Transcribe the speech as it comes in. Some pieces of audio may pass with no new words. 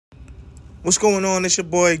What's going on? It's your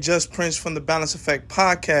boy Just Prince from the Balance Effect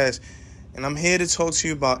Podcast, and I'm here to talk to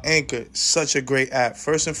you about Anchor. Such a great app.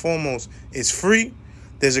 First and foremost, it's free.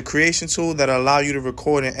 There's a creation tool that allow you to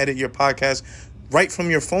record and edit your podcast right from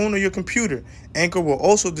your phone or your computer. Anchor will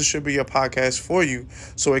also distribute your podcast for you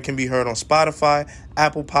so it can be heard on Spotify,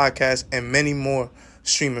 Apple Podcasts, and many more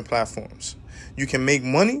streaming platforms. You can make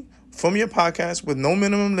money from your podcast with no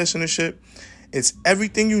minimum listenership. It's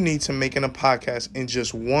everything you need to making a podcast in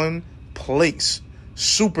just one place.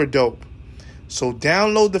 Super dope. So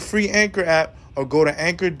download the free Anchor app or go to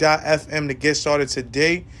anchor.fm to get started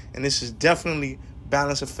today. And this is definitely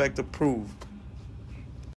Balance Effect approved.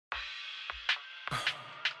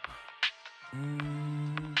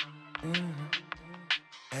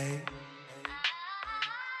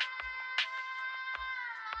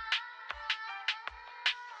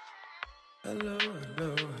 Hello.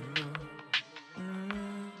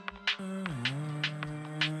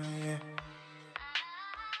 Yeah.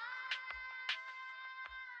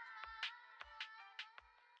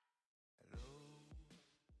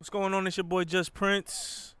 What's going on? It's your boy Just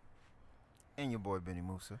Prince. And your boy Benny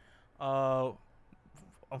Musa.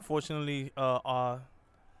 Unfortunately, our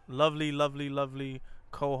lovely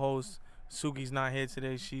co-host Sugi's not here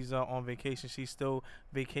today. She's on vacation. She's still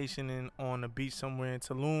vacationing on the beach somewhere in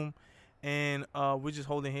Tulum, and we're just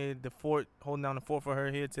holding down the fort for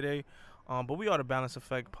her here today. But we are the Balance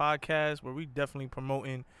Effect Podcast, where we definitely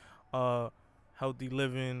promoting healthy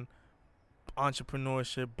living,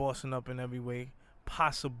 entrepreneurship, bossing up in every way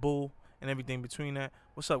possible, and everything between that.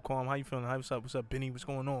 What's up, Kwame? How you feeling? What's up, Benny? What's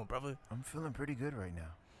going on, brother? I'm feeling pretty good right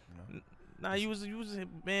now. You know? Nah, you was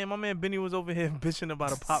man. My man Benny was over here bitching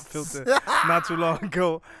about a pop filter not too long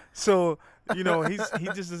ago. So he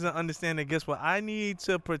just doesn't understand that. Guess what? I need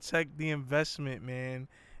to protect the investment, man.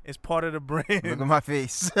 It's part of the brand. Look at my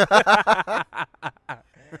face.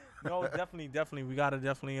 No, definitely. We gotta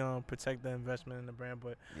definitely protect the investment in the brand.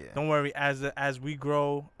 But Yeah. don't worry, as we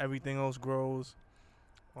grow, everything else grows.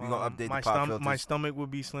 We gonna update my the pop filters. My stomach would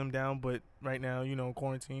be slimmed down, but right now,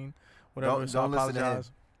 quarantine, whatever. Don't so I listen to him.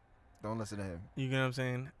 apologize. Don't listen to him. You get what I'm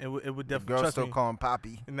saying? It would The definitely. girls Trust still me. call him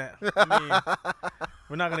Poppy. And that, I mean,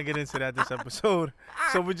 we're not gonna get into that this episode,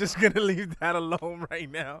 so we're just gonna leave that alone right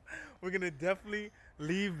now. We're gonna definitely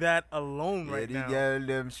leave that alone right now. Get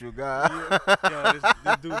them sugar. Yo, this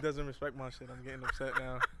dude doesn't respect my shit. I'm getting upset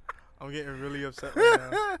now. I'm getting really upset right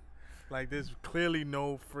now. Like, there's clearly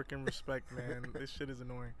no freaking respect, man. This shit is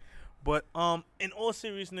annoying. But in all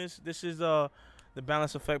seriousness, this is the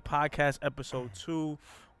Balance Effect Podcast episode 2.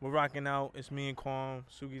 We're rocking out. It's me and Kwame.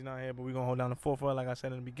 Sugi's not here, but we're gonna hold down the fort for her, like I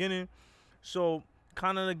said in the beginning. So,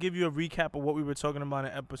 kind of to give you a recap of what we were talking about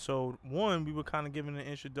in episode 1, we were kind of giving an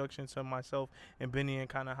introduction to myself and Benny and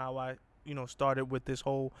kind of how I, started with this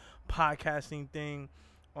whole podcasting thing.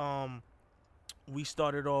 We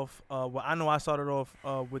started off. I know I started off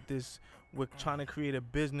with trying to create a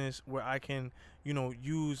business where I can,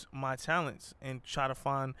 use my talents and try to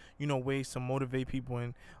find, ways to motivate people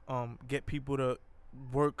and get people to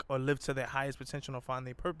work or live to their highest potential or find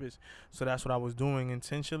their purpose. So that's what I was doing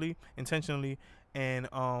intentionally. And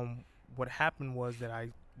what happened was that I,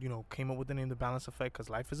 came up with the name The Balance Effect because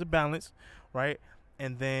life is a balance, right?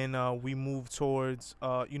 And then we moved towards,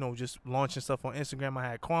 just launching stuff on Instagram. I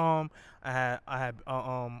had Kwame. I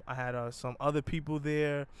had some other people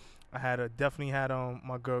there. I definitely had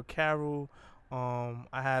my girl Carol. I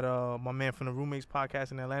had my man from the Roommates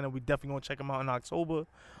podcast in Atlanta. We definitely gonna check him out in October.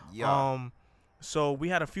 Yeah. So we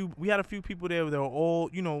had a few people there. They were all,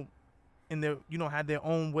 in their, had their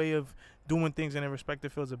own way of doing things in their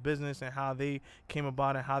respective fields of business and how they came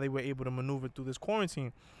about and how they were able to maneuver through this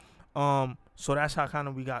quarantine. So that's how kind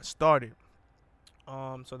of we got started.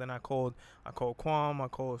 So then I called Kwame, I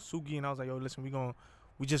called Sugi, and I was like, yo, listen, we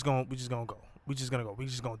just gonna go. We just gonna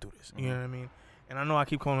do this. You know what I mean? And I know I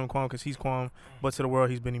keep calling him Kwame because he's Kwame, but to the world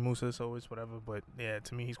he's Benny Musa, so it's whatever. But yeah,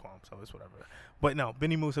 to me he's Kwame, so it's whatever. But no,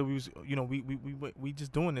 Benny Musa, we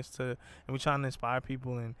just doing this and we're trying to inspire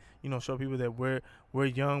people and show people that we're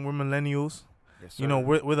young, we're millennials. Yes, sir.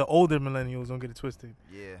 We're the older millennials. Don't get it twisted.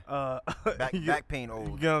 Yeah. Back pain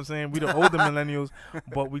old. You know what I'm saying? We the older millennials,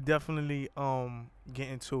 but we definitely get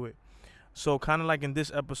into it. So kind of like in this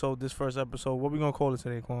first episode, what we gonna call it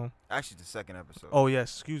today, Kwame? Actually, the second episode. Oh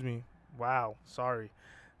yes, excuse me. Wow, sorry.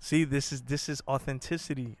 See, this is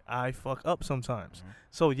authenticity. I fuck up sometimes. Mm-hmm.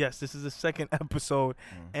 So yes, this is the second episode,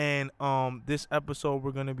 and this episode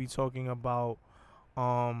we're gonna be talking about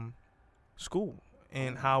school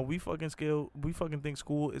and how we fucking think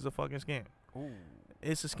school is a fucking scam. Ooh.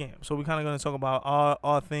 It's a scam. So we kind of gonna talk about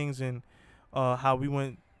our things and how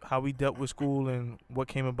we dealt with school and what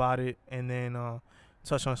came about it, and then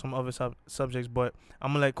touch on some other subjects, but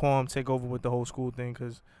I'm gonna let Kwame take over with the whole school thing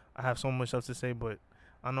because I have so much stuff to say. But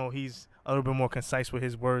I know he's a little bit more concise with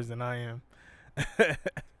his words than I am.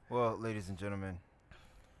 Well, ladies and gentlemen,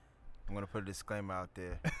 I'm gonna put a disclaimer out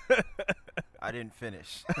there. I didn't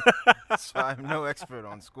finish, so I'm no expert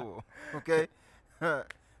on school. Okay,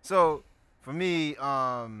 so for me,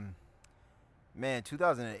 man,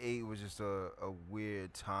 2008 was just a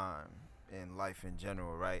weird time in life in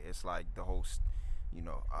general, right? It's like the whole,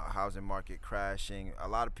 housing market crashing. A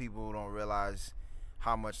lot of people don't realize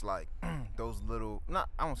how much like those little,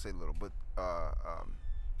 I won't say little, but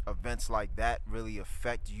events like that really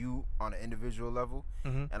affect you on an individual level.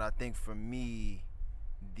 Mm-hmm. And I think for me,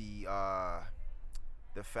 the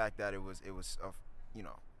fact that it was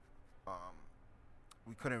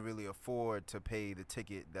we couldn't really afford to pay the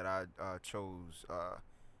ticket that I chose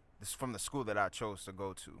this from the school that I chose to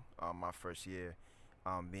go to my first year,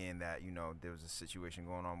 being that there was a situation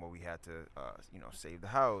going on where we had to save the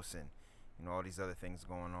house and all these other things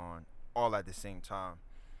going on all at the same time,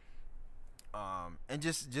 and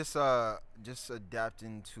just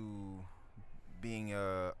adapting to being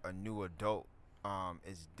a new adult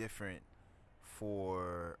is different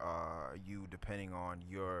for you depending on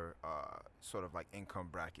your sort of like income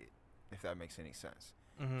bracket, if that makes any sense.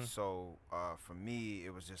 Mm-hmm. So for me,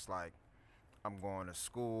 it was just like I'm going to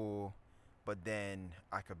school, but then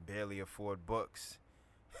I could barely afford books.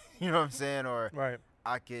 You know what I'm saying? Or Right.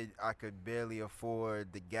 I could barely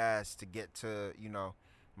afford the gas to get to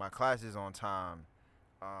my classes on time.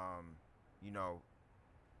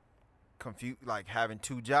 Like having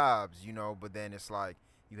two jobs, but then it's like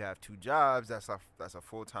you have two jobs. That's a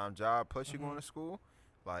full-time job. Plus you're going to school.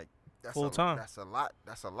 Like that's full-time. That's a lot.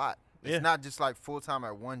 That's a lot. Yeah. It's not just like full-time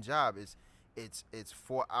at one job. It's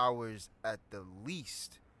 4 hours at the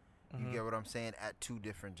least. You Mm-hmm. get what I'm saying? At two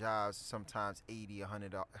different jobs, sometimes 80,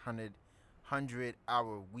 100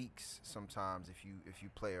 hour weeks. Sometimes if you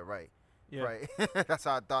play it right, Yeah. right. That's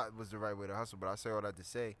how I thought was the right way to hustle. But I say all that to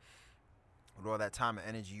say, with all that time and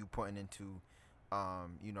energy you putting into,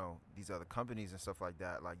 these other companies and stuff like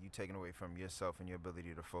that, like you taking away from yourself and your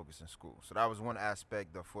ability to focus in school. So that was one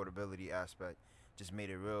aspect. The affordability aspect just made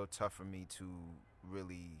it real tough for me to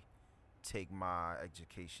really take my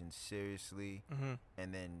education seriously. Mm-hmm.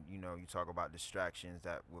 And then you talk about distractions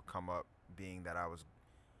that will come up, being that I was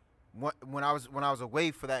when I was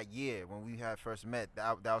away for that year when we had first met.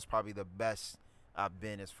 That was probably the best I've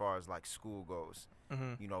been as far as like school goes.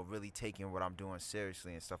 Mm-hmm. Really taking what I'm doing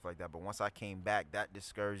seriously and stuff like that. But once I came back, that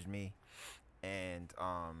discouraged me, and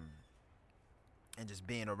just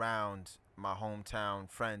being around my hometown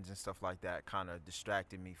friends and stuff like that kind of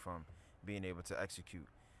distracted me from being able to execute.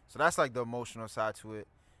 So that's like the emotional side to it.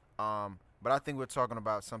 But I think we're talking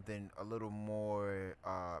about something a little more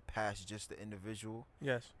past just the individual.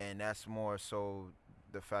 Yes. And that's more so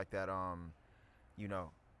the fact that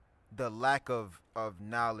the lack of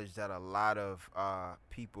knowledge that a lot of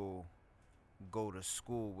people go to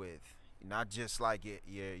school with, not just like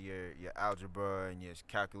your algebra and your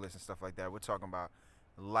calculus and stuff like that. We're talking about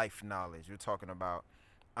life knowledge. We're talking about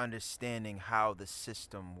understanding how the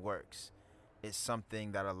system works. It's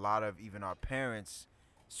something that a lot of even our parents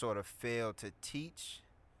sort of fail to teach.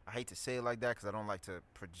 I hate to say it like that because I don't like to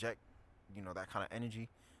project, that kind of energy.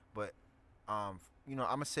 But, I'm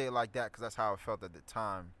going to say it like that because that's how I felt at the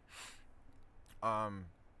time.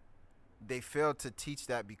 They failed to teach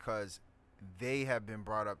that because they have been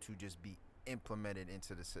brought up to just be implemented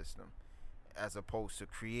into the system, as opposed to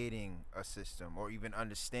creating a system or even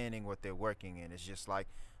understanding what they're working in. It's just like,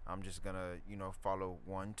 I'm just going to, follow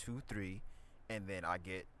 1, 2, 3, and then I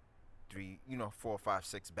get 3, 4, 5,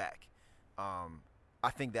 6 back. I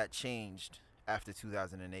think that changed after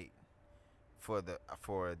 2008 for the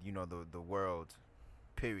world,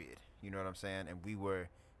 period. You know what I'm saying? And we were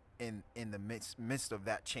in the midst of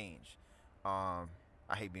that change. I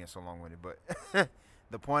hate being so long-winded, but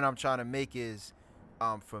the point I'm trying to make is,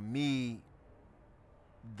 for me,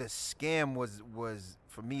 the scam was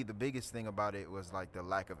for me, the biggest thing about it was like the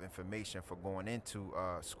lack of information for going into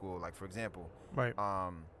school. Like, for example, Right.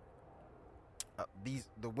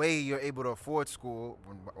 The way you're able to afford school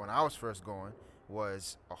when I was first going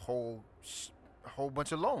was a whole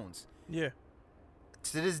bunch of loans. Yeah.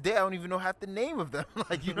 To this day, I don't even know half the name of them.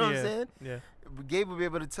 Like, you know what I'm saying? Yeah. Gabe will be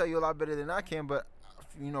able to tell you a lot better than I can, but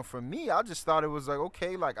for me, I just thought it was like,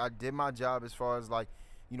 okay, like I did my job as far as like,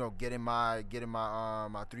 getting my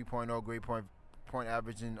 3.0 grade point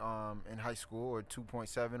average in high school, or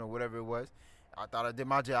 2.7 or whatever it was. I thought I did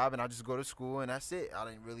my job and I just go to school and that's it. I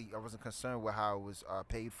wasn't concerned with how it was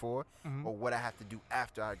paid for, Mm-hmm. or what I have to do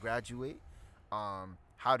after I graduate.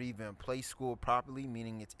 how to even play school properly.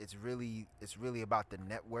 Meaning it's really about the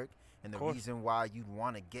network, and the course. reason why you'd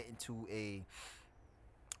want to get into a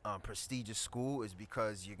prestigious school is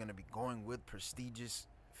because you're gonna be going with prestigious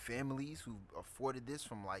families who afforded this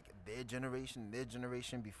from like their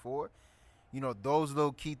generation before. You know, those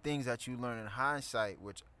little key things that you learn in hindsight,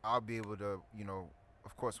 which I'll be able to, you know,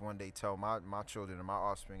 of course, one day tell my children and my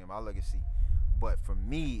offspring and my legacy. But for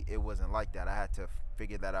me, it wasn't like that. I had to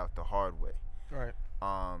figure that out the hard way. Right.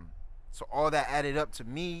 So all that added up to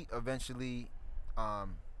me eventually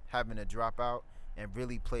having to drop out and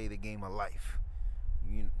really play the game of life.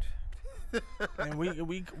 You And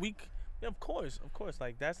we yeah, of course.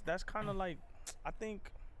 Like that's kind of like, I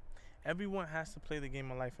think everyone has to play the game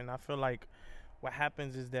of life, and I feel like what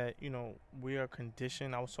happens is that, you know, we are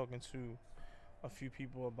conditioned. I was talking to a few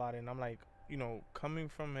people about it, and I'm like, you know, coming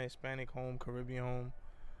from a Hispanic home, Caribbean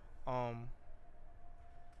home,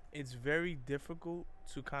 it's very difficult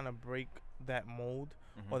to kind of break that mold,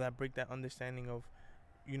 or that break that understanding of,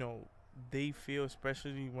 you know, they feel,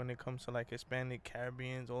 especially when it comes to like Hispanic,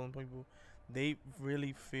 Caribbeans, all them people, they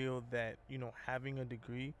really feel that, you know, having a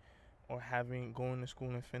degree or going to school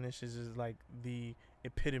and finishes is like the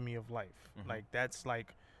epitome of life. Like that's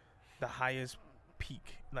like the highest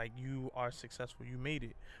peak. Like you are successful, you made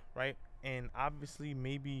it, right? And obviously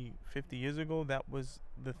maybe 50 years ago that was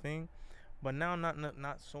the thing, but now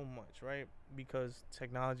not so much, right? Because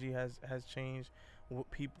technology has changed.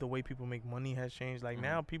 The way people make money has changed. Like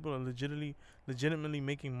now people are legitimately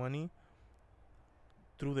making money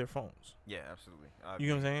through their phones. Yeah, absolutely. You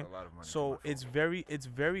know what I'm saying? A lot of money so it's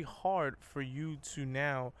very hard for you to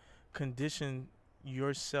now condition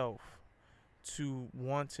yourself to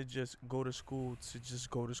want to just go to school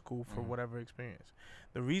for whatever experience.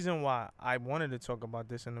 The reason why I wanted to talk about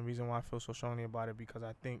this, and the reason why I feel so strongly about it, because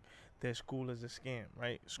I think that school is a scam,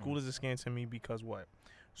 right? School is a scam to me because what?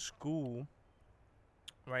 School,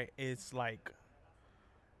 right? It's like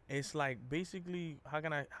basically, how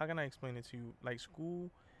can I explain it to you? Like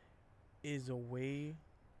school is a way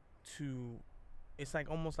to, it's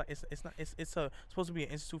like almost like it's supposed to be an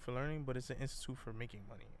institute for learning, but it's an institute for making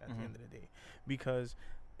money at the end of the day, because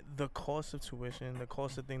the cost of tuition, the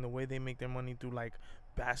cost of the way they make their money through like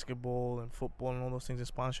basketball and football and all those things,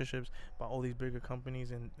 and sponsorships by all these bigger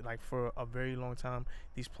companies. And like for a very long time,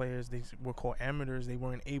 these players, they were called amateurs. They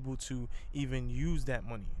weren't able to even use that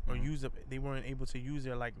money or they weren't able to use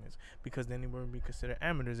their likeness, because then they wouldn't be considered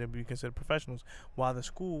amateurs, they'd be considered professionals, while the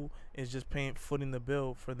school is just footing the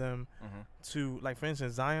bill for them to, like, for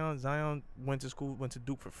instance, Zion went to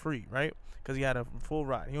Duke for free, right? Because he had a full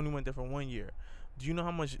ride. He only went there for 1 year. Do you know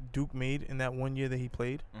how much Duke made in that 1 year that he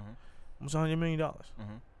played? Almost $100 million,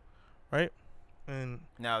 right? And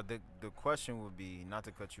now the question would be, not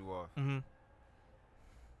to cut you off,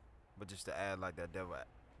 but just to add like that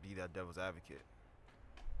devil's advocate.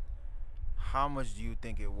 How much do you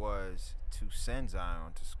think it was to send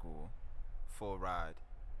Zion to school, full ride,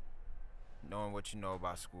 knowing what you know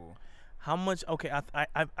about school? How much? Okay,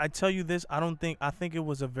 I tell you this. I think it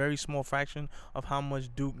was a very small fraction of how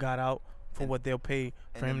much Duke got out for what they'll pay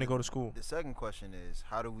for him to go to school. The second question is,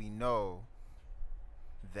 how do we know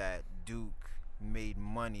that Duke made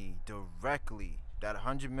money directly? That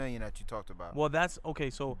 $100 million that you talked about. Well, that's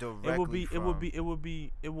okay. So it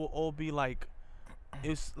will all be like,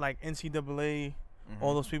 it's like NCAA.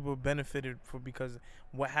 All those people benefited because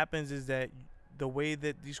what happens is that the way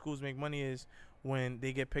that these schools make money is when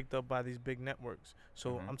they get picked up by these big networks.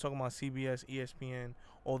 So I'm talking about CBS, ESPN,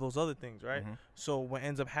 all those other things, right? So what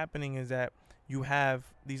ends up happening is that you have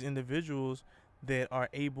these individuals that are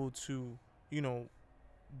able to, you know,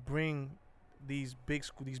 bring these big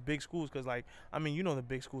schools, because, like, I mean, you know, the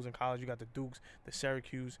big schools in college, you got the Dukes, the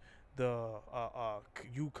Syracuse, the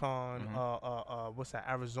UConn, what's that,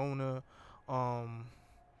 Arizona,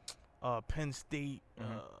 Penn State,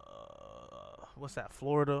 what's that,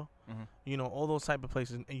 Florida, you know, all those type of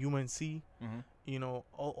places, and UNC, you know,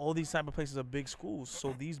 all these type of places are big schools.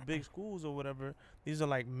 So these big schools or whatever, these are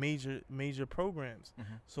like major programs.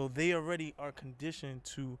 So they already are conditioned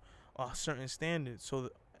to a certain standard. So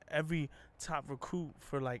every top recruit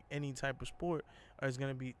for like any type of sport is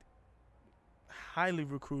going to be highly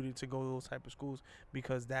recruited to go to those type of schools,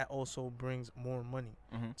 because that also brings more money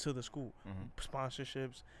to the school,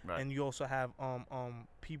 sponsorships, and you also have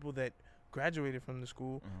people that graduated from the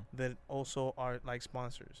school that also are like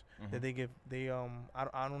sponsors that they give.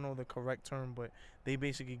 I don't know the correct term, but they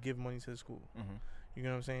basically give money to the school. You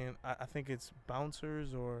know what I'm saying? I think it's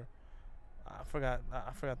bouncers, or I forgot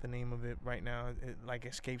the name of it right now. It like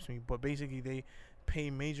escapes me, but basically they pay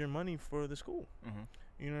major money for the school.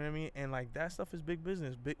 You know what I mean? And like that stuff is big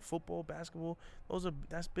business. Big football, basketball,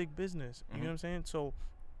 that's big business. You know what I'm saying? So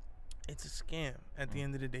it's a scam at the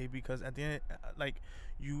end of the day, because at the end, like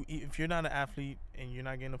if you're not an athlete and you're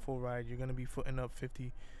not getting a full ride, you're gonna be footing up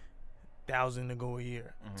 50,000 to go a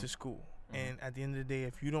year to school. And at the end of the day,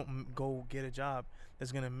 if you don't go get a job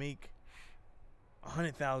that's gonna make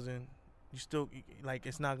 100,000, you still like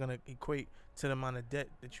it's not gonna equate to the amount of debt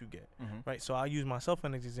that you get, right? So I use myself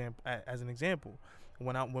as an example.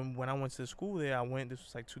 When I went to school there, this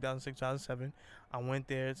was like 2006, 2007. I went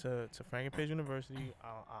there to Franklin Pierce University.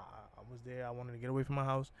 I was there. I wanted to get away from my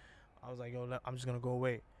house. I was like, yo, I'm just gonna go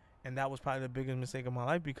away. And that was probably the biggest mistake of my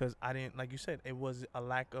life, because I didn't, like you said, it was a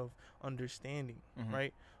lack of understanding,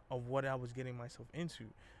 right, of what I was getting myself into.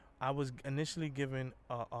 I was initially given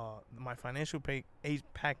my financial aid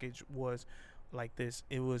package was like this.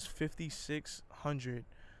 It was $5,600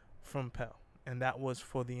 from Pell, and that was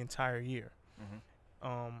for the entire year.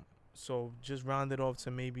 So just rounded off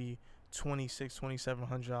to maybe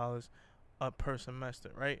 $2,700 per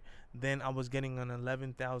semester, right? Then I was getting an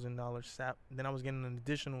 $11,000 SAP. Then I was getting an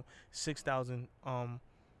additional $6,000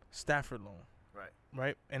 Stafford loan,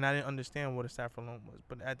 right? And I didn't understand what a Stafford loan was,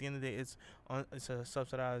 but at the end of the day, it's a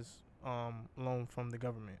subsidized loan from the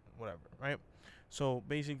government, whatever, right? So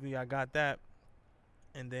basically, I got that,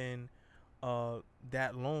 and then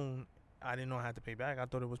that loan, I didn't know I had to pay back. I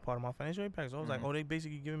thought it was part of my financial aid package. So I was like, oh, they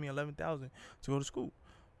basically giving me $11,000 to go to school,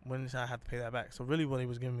 when I had to pay that back. So really, what they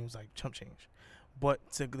was giving me was like chump change. But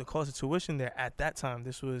the cost of tuition there at that time,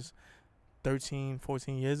 this was 13,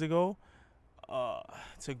 14 years ago,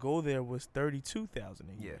 to go there was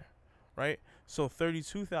 $32,000 a year, right? So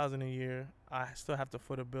 $32,000 a year, I still have to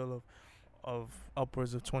foot a bill of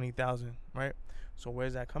upwards of $20,000, right? So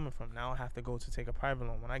where's that coming from? Now I have to go to take a private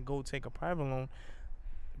loan. When I go take a private loan,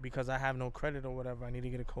 because I have no credit or whatever, I need to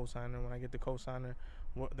get a cosigner. When I get the cosigner,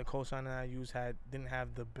 the cosigner I used didn't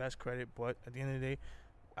have the best credit, but at the end of the day,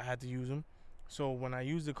 I had to use them. So when I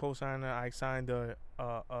used the cosigner, I signed a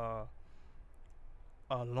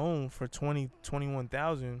loan for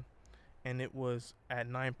 $21,000, and it was at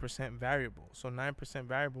 9% variable. So 9%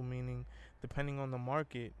 variable meaning, depending on the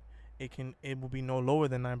market, it will be no lower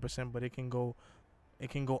than 9%, but it can go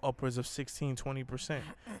upwards of 16-20%,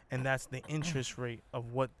 and that's the interest rate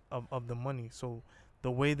of the money. So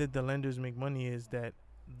the way that the lenders make money is that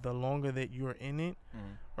the longer that you're in it,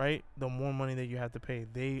 right, the more money that you have to pay.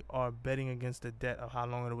 They are betting against the debt of how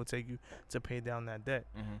long it will take you to pay down that debt.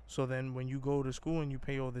 So then when you go to school and you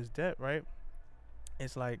pay all this debt, right,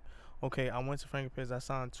 it's like, okay, I went to Franklin Pierce, I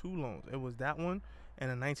signed 2 loans. It was that one and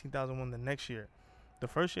a $19,000 one the next year. The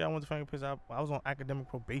first year I went to Franklin Pierce, I was on academic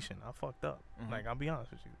probation. I fucked up. Like, I'll be honest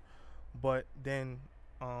with you. But then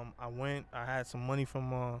I had some money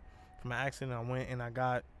from an accident. I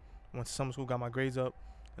went to summer school, got my grades up,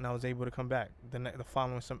 and I was able to come back the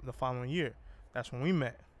following year. That's when we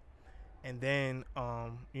met. And then, I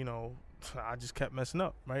just kept messing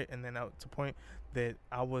up, right? And then to the point that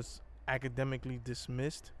I was academically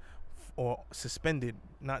dismissed or suspended.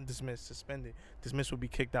 Not dismissed, suspended. Dismissed would be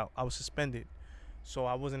kicked out. I was suspended. So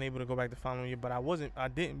I wasn't able to go back the following year, but I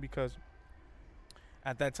didn't because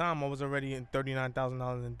at that time I was already in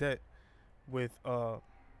 $39,000 in debt with 1.9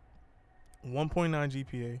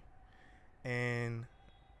 GPA and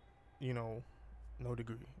no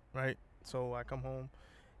degree, right? So I come home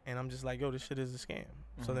and I'm just like, yo, this shit is a scam.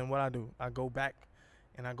 So then what I do? I go back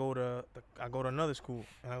and I go to another school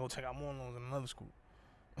and I go take out more loans in another school.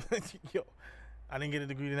 Yo, I didn't get a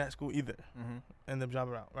degree in that school either. Ended up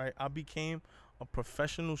dropping out, right? I became a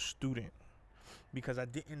professional student because I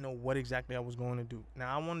didn't know what exactly I was going to do.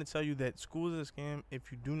 Now, I want to tell you that school is a scam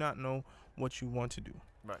if you do not know what you want to do.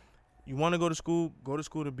 Right. You want to go to school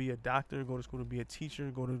to be a doctor, go to school to be a teacher,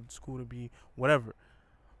 go to school to be whatever.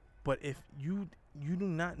 But if you do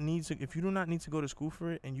not need to go to school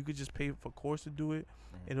for it, and you could just pay for a course to do it,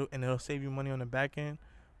 it'll save you money on the back end,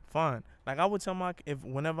 fine. Like, I would tell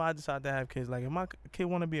whenever I decide to have kids, like, if my kid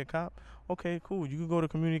want to be a cop, okay, cool. You can go to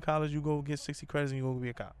community college, you go get 60 credits, and you go be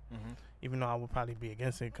a cop. Even though I would probably be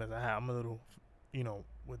against it because I'm a little,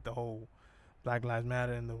 with the whole Black Lives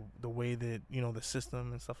Matter and the way that, the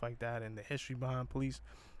system and stuff like that and the history behind police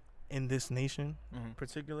in this nation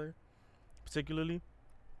particularly.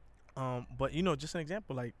 But, just an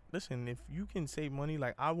example, like, listen, if you can save money,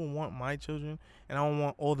 like, I would want my children and I would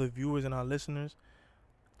want all the viewers and our listeners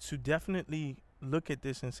to definitely look at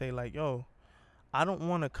this and say, like, yo, I don't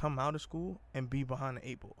want to come out of school and be behind the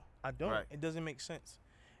 8 ball. I don't. Right. It doesn't make sense.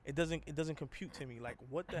 It doesn't compute to me. Like,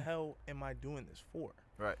 what the hell am I doing this for?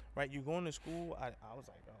 Right. You going to school? I was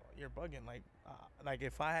like, oh, you're bugging. Like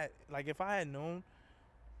if I had known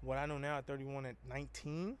what I know now at 31, at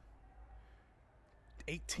 19,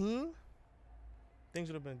 18, things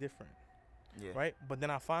would have been different. Yeah. Right? But then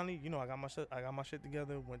I finally, I got my shit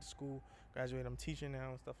together, went to school, graduated, I'm teaching now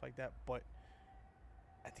and stuff like that. But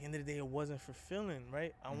at the end of the day, it wasn't fulfilling,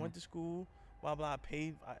 right? I went to school, blah blah. I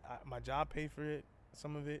paid, my job paid for it,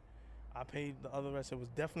 some of it. I paid the other rest. It was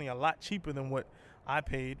definitely a lot cheaper than what I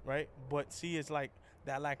paid, right? But see, it's like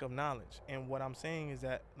that lack of knowledge. And what I'm saying is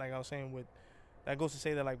that, like I was saying, with that goes to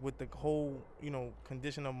say that, like, with the whole,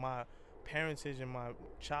 condition of my parentage and my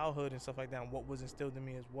childhood and stuff like that, and what was instilled in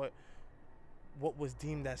me is what was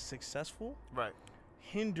deemed as successful, Right.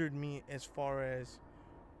 hindered me as far as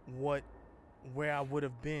where I would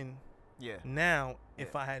have been Yeah. now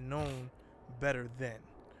if I had known better then,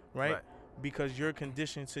 right? Right. Because you're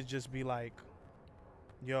conditioned to just be like,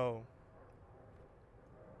 yo,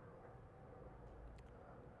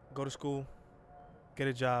 go to school, get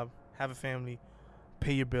a job, have a family,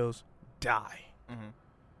 pay your bills, die. Mm-hmm.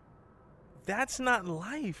 That's not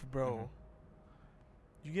life, bro. Mhm.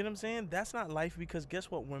 You get what I'm saying? That's not life, because guess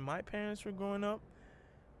what? When my parents were growing up,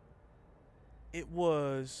 it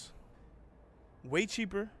was way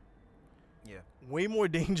cheaper, Yeah. way more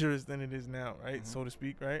dangerous than it is now, right? Mhm. So to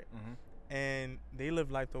speak, right? Mm-hmm. And they live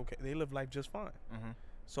life okay. They live life just fine. Mm-hmm.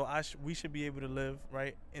 So we should be able to live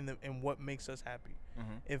right in what makes us happy.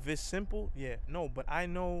 Mm-hmm. If it's simple, no. But I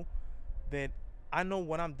know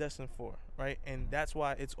what I'm destined for, right? And that's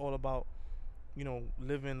why it's all about,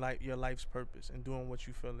 living like your life's purpose and doing what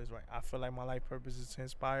you feel is right. I feel like my life purpose is to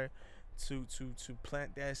inspire, to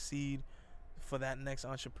plant that seed for that next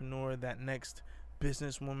entrepreneur, that next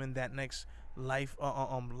businesswoman, that next life,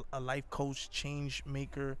 a life coach, change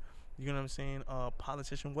maker. You know what I'm saying?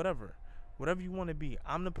 Politician, whatever you want to be.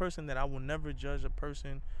 I'm the person that I will never judge a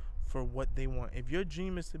person for what they want. If your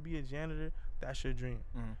dream is to be a janitor, that's your dream.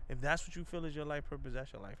 Mm-hmm. If that's what you feel is your life purpose,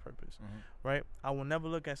 that's your life purpose, Mm-hmm. right? I will never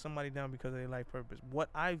look at somebody down because of their life purpose. What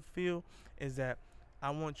I feel is that I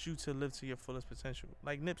want you to live to your fullest potential.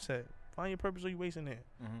 Like Nip said, find your purpose or you wasting air.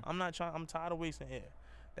 Mm-hmm. I'm tired of wasting air.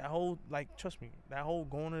 That whole, trust me, that whole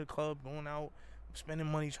going to the club, going out, spending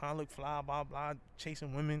money, trying to look fly, blah, blah,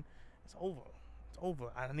 chasing women, it's over. It's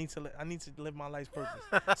over. I need to live my life's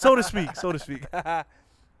purpose, so to speak.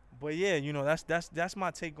 But yeah, that's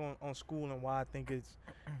my take on school and why I think it's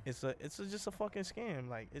just a fucking scam.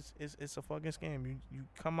 Like it's a fucking scam. You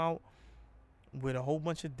come out with a whole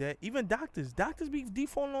bunch of debt. Even doctors be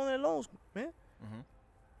defaulting on their loans, man. Mm-hmm.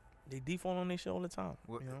 They default on their shit all the time.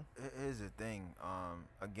 Well, here's the thing.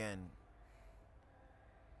 Again,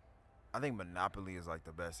 I think Monopoly is like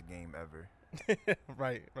the best game ever.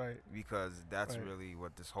 Right. Because that's Right. really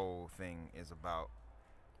what this whole thing is about.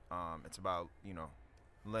 It's about,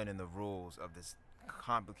 learning the rules of this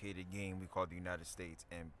complicated game we call the United States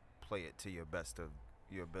and play it to your best of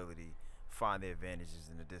your ability, find the advantages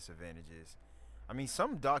and the disadvantages. I mean,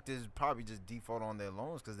 some doctors probably just default on their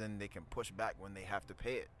loans because then they can push back when they have to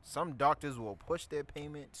pay it. Some doctors will push their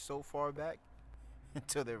payment so far back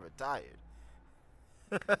until they're retired.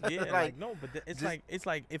 Yeah, no, but it's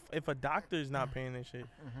like if a doctor is not paying their shit,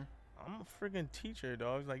 I'm a freaking teacher,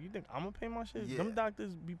 dog. It's like, you think I'm gonna pay my shit? Yeah. Them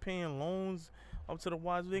doctors be paying loans up to the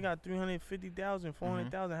wazoo. They got $350,000,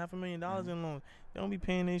 $400,000, $500,000 in loans. They don't be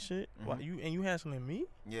paying their shit. Why, you hassling me?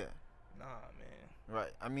 Yeah. Nah, man.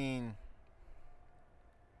 Right. I mean,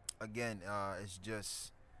 again, it's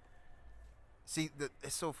just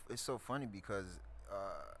it's so funny because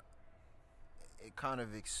it kind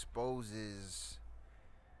of exposes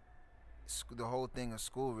the whole thing of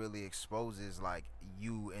school. Really exposes like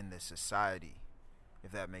you in the society,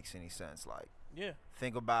 if that makes any sense. Like, Yeah,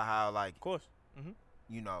 think about how, like, of course.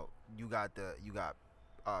 you got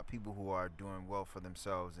people who are doing well for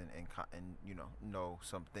themselves and know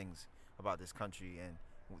some things about this country, and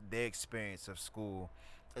their experience of school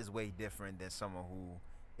is way different than someone who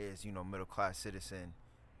is middle class citizen,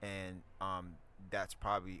 and that's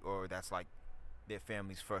like their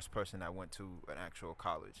family's first person that went to an actual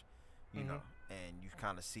college, and you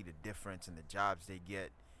kind of see the difference in the jobs they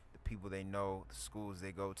get, the people they know, the schools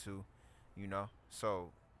they go to,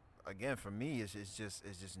 so again, for me, it's just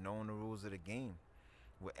knowing the rules of the game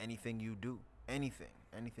with anything you do,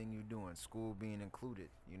 anything you do, in school being included.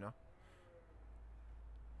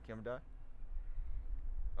 Camera die?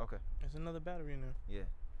 Okay. There's another battery in there. Yeah.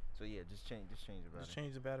 So yeah, just change the battery. Just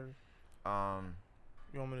change the battery. Um.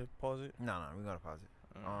 You want me to pause it? No, we gotta pause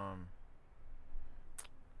it. Alright.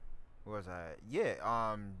 Where was I at?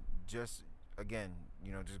 Yeah. Just again,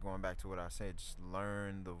 just going back to what I said, just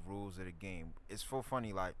learn the rules of the game. It's so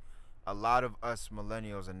funny. Like, a lot of us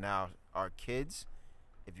millennials are now our kids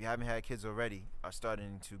if you haven't had kids already, are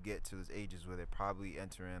starting to get to those ages where they're probably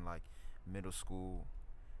entering like middle school,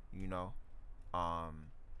 you know,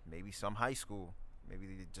 maybe some high school, maybe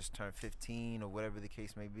they just turned 15 or whatever the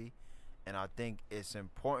case may be. And I think it's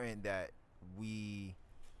important that we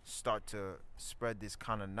start to spread this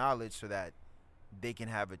kind of knowledge so that they can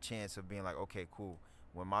have a chance of being like, okay, cool.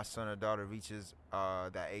 When my son or daughter reaches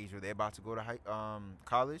that age where they're about to go to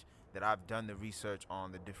college, that I've done the research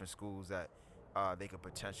on the different schools that they could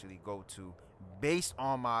potentially go to, based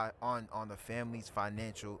on my on the family's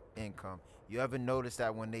financial income. You ever notice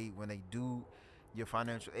that when they do your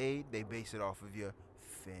financial aid, they base it off of your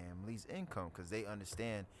family's income, because they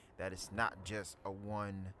understand that it's not just a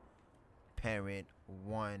one parent,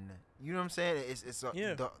 one, you know what I'm saying? It's a,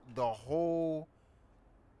 Yeah. the whole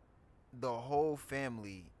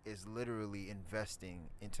family is literally investing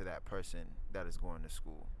into that person that is going to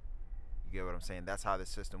school. You get what I'm saying? That's how the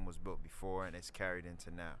system was built before, and it's carried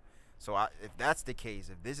into now. So if that's the case,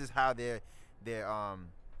 if this is how they're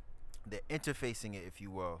interfacing it, if you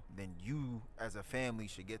will, then you as a family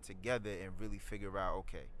should get together and really figure out,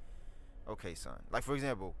 okay, son. Like, for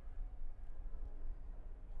example,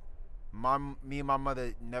 me and my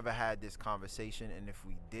mother never had this conversation, and if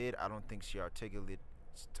we did, I don't think she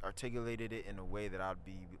articulated it in a way that I'd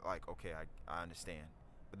be like, okay, I understand.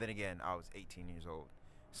 But then again, I was 18 years old,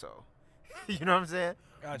 so you know what I'm saying?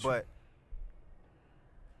 Gotcha. But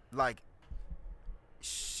like,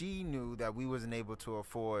 she knew that we wasn't able to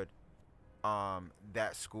afford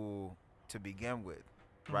that school to begin with,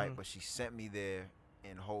 right? Mhm. But she sent me there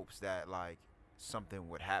in hopes that like something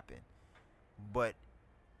would happen. But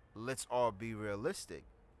let's all be realistic.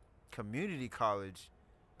 Community college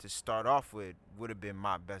to start off with would have been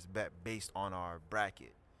my best bet based on our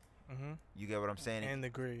bracket. Mhm. You get what I'm saying? And the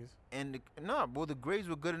grades. The grades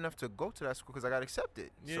were good enough to go to that school because I got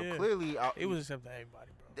accepted. Yeah, So yeah. clearly, It was accepted to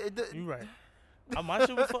everybody, bro. You right. My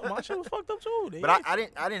shit was fucked up too. But I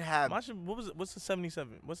didn't have. My shit. What's the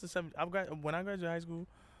 77? What's the 70? When I graduated high school,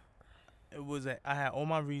 it was I had all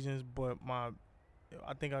my reasons, but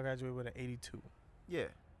I think I graduated with an 82. Yeah.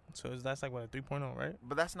 So that's like what, a 3.0, right?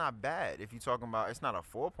 But that's not bad if you're talking about. It's not a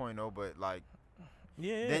 4.0, but like.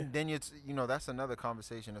 Yeah. Then it's, that's another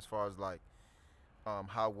conversation as far as like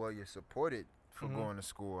how well you're supported for Mhm. going to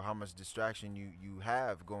school, how much distraction you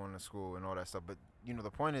have going to school and all that stuff. But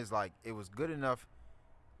the point is, like, it was good enough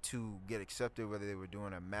to get accepted, whether they were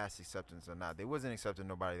doing a mass acceptance or not. They wasn't accepting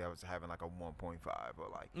nobody that was having like a 1.5 or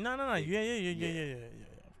like. No. Yeah.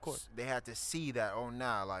 Of course. They had to see that. Oh,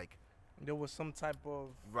 nah, like. There was some type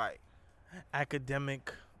of Right.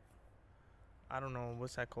 academic. I don't know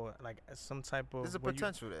what's that called. Like some type of. There's a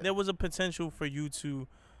potential there. There was a potential for you to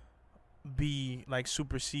be like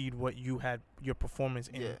supersede what you had your performance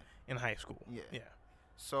in high school. Yeah.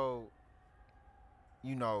 So,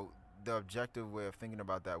 the objective way of thinking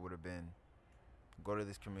about that would have been go to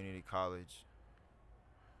this community college,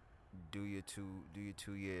 do your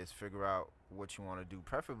 2 years, figure out what you want to do,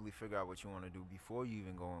 preferably figure out what you want to do before you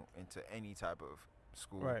even go into any type of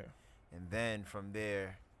school. Right. And then from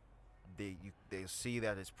there, they see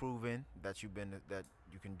that it's proven that you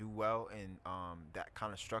can do well in that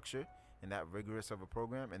kind of structure and that rigorous of a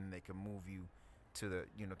program, and then they can move you to the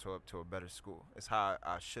to a better school. It's how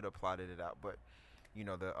I should have plotted it out. But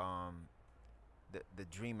the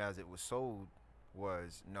dream as it was sold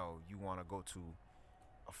was, no, you want to go to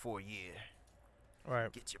a 4-year,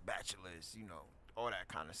 Right. get your bachelor's, all that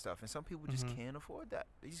kind of stuff. And some people just Mhm. can't afford that.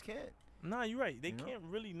 They just can't. Nah, you're right. They You know? can't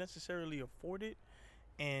really necessarily afford it,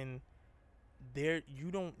 and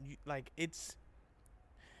it's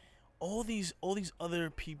all these other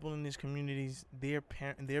people in these communities. Their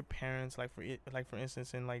parents, like for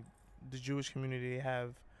instance, in like the Jewish community, they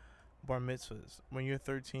have bar mitzvahs. When you're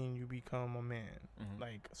 13, you become a man. Mhm.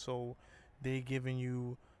 Like, so they giving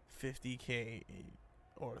you $50K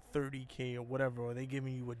or $30K or whatever, or they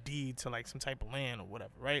giving you a deed to like some type of land or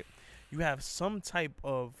whatever, right? You have some type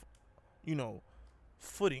of,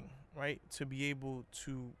 footing, right, to be able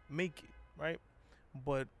to make it, right?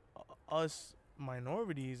 But us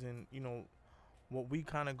minorities and what we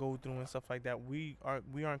kind of go through and stuff like that, we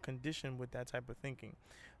aren't conditioned with that type of thinking.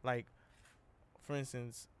 Like, for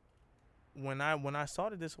instance, when I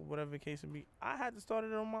started this or whatever the case may be, I had to start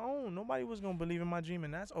it on my own. Nobody was gonna believe in my dream,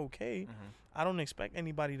 and that's okay. Mhm. I don't expect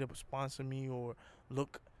anybody to sponsor me or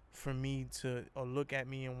look for me or look at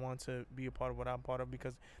me and want to be a part of what I'm part of,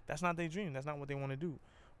 because that's not their dream. That's not what they want to do.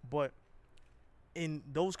 But in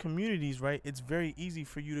those communities, right, it's very easy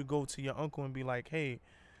for you to go to your uncle and be like, hey,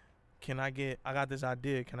 I got this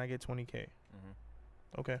idea. Can I get 20K? Mhm.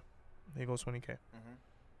 Okay. Here goes 20K. Mhm.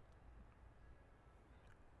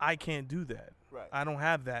 I can't do that. Right. I don't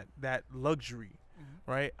have that luxury,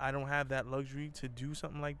 right? I don't have that luxury to do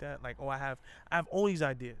something like that. Like, I have all these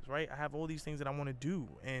ideas, right? I have all these things that I want to do,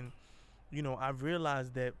 and I've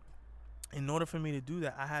realized that in order for me to do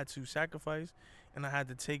that, I had to sacrifice, and I had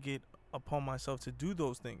to take it upon myself to do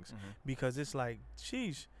those things, because it's like,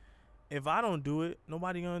 sheesh, if I don't do it,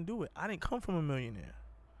 nobody gonna do it. I didn't come from a millionaire.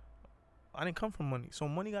 I didn't come from money, so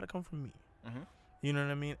money gotta come from me. You know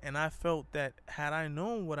what I mean? And I felt that had I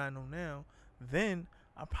known what I know now, then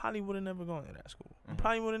I probably would have never gone to that school. I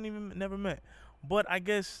probably would have even never met. But I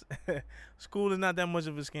guess school is not that much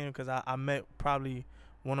of a scam, because I met probably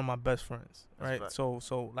one of my best friends, right?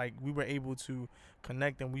 So like, we were able to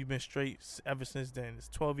connect, and we've been straight ever since then. It's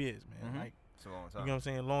 12 years, man. Like, it's a long time. you know what I'm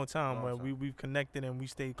saying? A long time where we've connected, and we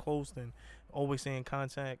stayed close, and always stay in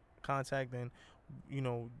contact, and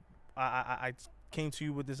I came to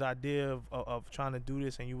you with this idea of trying to do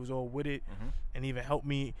this, and you was all with it, and even helped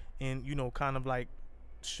me in kind of like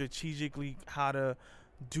strategically how to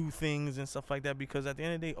do things and stuff like that, because at the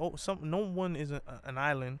end of the day, no one is an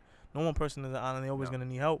island. No one person is an island. They're always gonna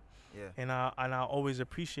need help. Yeah. And I always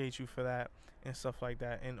appreciate you for that and stuff like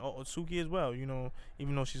that. And Suki as well.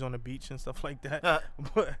 Even though she's on the beach and stuff like that,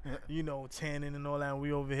 but tanning and all that. And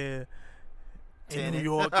we over here in New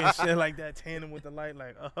York and shit like that, tanning with the light,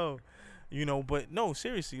 like But no,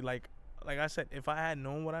 seriously, like I said, if I had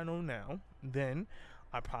known what I know now, then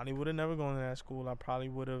I probably would have never gone to that school. I probably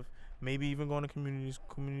would have maybe even gone to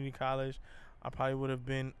community college. I probably would have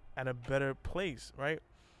been at a better place, right?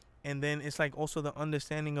 And then it's like also the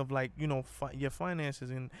understanding of like your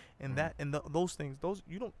finances and that and those things.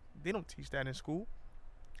 They don't teach that in school.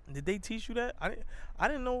 Did they teach you that? I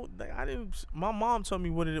didn't know. My mom told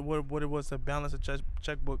me what it was to balance a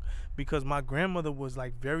checkbook, because my grandmother was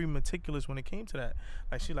like very meticulous when it came to that.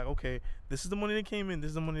 Like, she's like, okay, this is the money that came in, this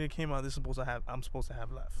is the money that came out. This is I'm supposed to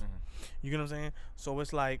have left. You get what I'm saying? So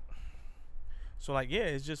it's like, yeah,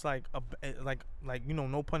 it's just like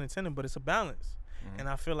no pun intended, but it's a balance. And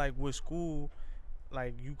I feel like with school,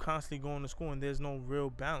 like, you constantly going to school and there's no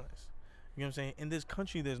real balance. You know what I'm saying? In this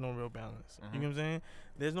country, there's no real balance. You know what I'm saying?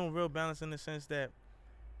 There's no real balance in the sense that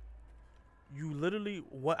you literally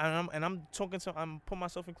I'm putting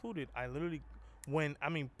myself included. I literally,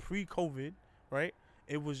 pre-COVID, right?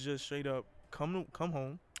 It was just straight up come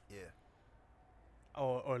home. Yeah.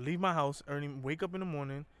 Or leave my house early, wake up in the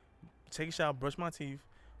morning, take a shower, brush my teeth,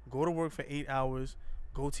 go to work for 8 hours,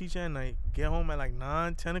 go teach at night, get home at like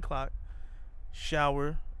 9, 10 o'clock,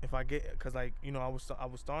 shower. If I get, because I was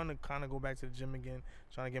starting to kind of go back to the gym again,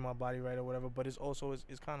 trying to get my body right or whatever. But it's also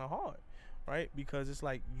it's kind of hard, right? Because it's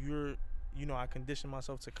like I condition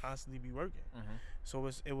myself to constantly be working. So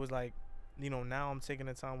it was like, now I'm taking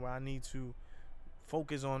the time where I need to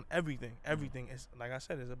focus on everything. Everything is, like I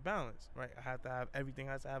said, is a balance, right? I have to have everything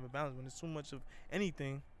has to have a balance. When it's too much of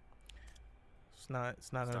anything, it's not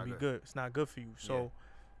gonna be good. It's not good for you. So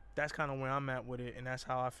that's kind of where I'm at with it, and that's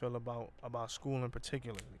how I feel about schooling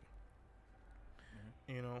particularly.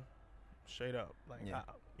 Straight up, like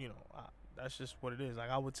that's just what it is. Like,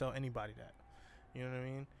 I would tell anybody that. You know what I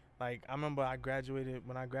mean? Like, I remember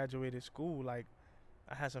when I graduated school, like,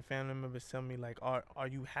 I had some family members tell me, like, are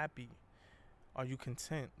you happy? Are you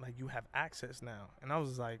content? Like, you have access now. And I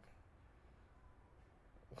was like,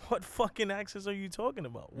 what fucking access are you talking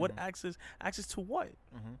about? What access? Access to what?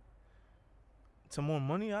 To more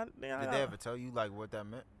money? Did they ever tell you like what that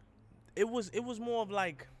meant? It was more of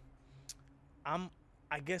like,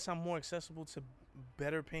 I guess I'm more accessible to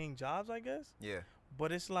better paying jobs, I guess. Yeah.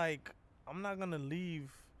 But it's like, I'm not gonna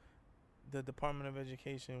leave the Department of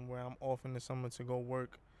Education where I'm off in the summer to go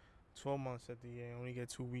work 12 months at the year and only get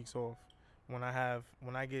 2 weeks off when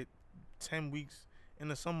I get 10 weeks in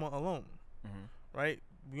the summer alone. Right?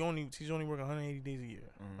 Teachers only work 180 days a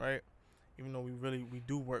year, right? Even though we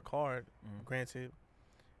do work hard, granted,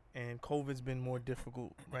 and COVID's been more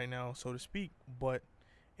difficult right now, so to speak, but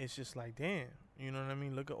it's just like, damn, you know what I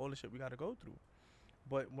mean? Look at all the shit we got to go through.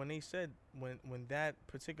 But when they said, when that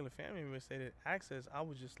particular family member said access, I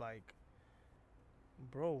was just like,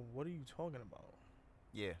 bro, what are you talking about?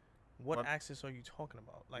 Yeah. What access are you talking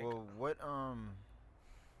about? Like, well, what,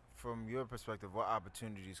 from your perspective, what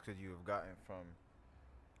opportunities could you have gotten from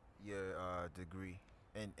your degree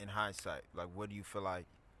in hindsight? Like, what do you feel like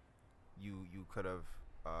you could have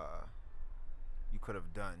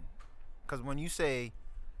done? Because when you say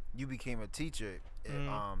you became a teacher,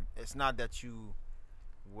 it's not that you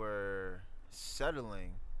were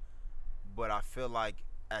settling, but I feel like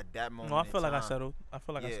at that moment, no, I feel like I settled. I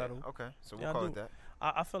feel like I settled. Okay, so we'll call it that.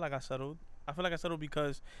 I feel like I settled. I feel like I settled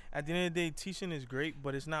because at the end of the day, teaching is great,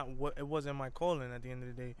 but it's not what it wasn't my calling. At the end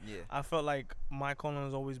of the day, Yeah. I felt like my calling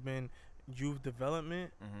has always been youth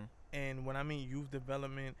development. Mhm. And when I mean youth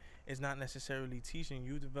development, it's not necessarily teaching.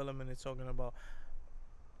 Youth development is talking about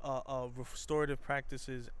restorative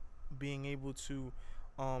practices, being able to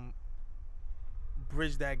um,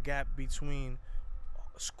 bridge that gap between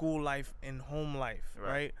school life and home life,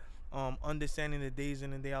 Right. right? Understanding the days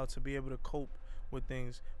in and day out to be able to cope with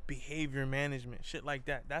things, behavior management, shit like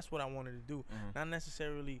that. That's what I wanted to do, Mhm. not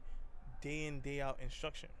necessarily day in day out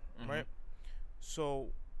instruction, Mhm. right?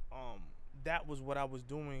 So that was what I was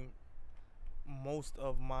doing most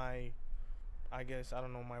of my, I guess, I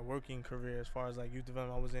don't know, my working career as far as like youth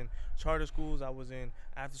development. I was in charter schools, I was in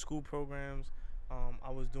after school programs, I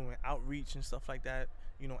was doing outreach and stuff like that,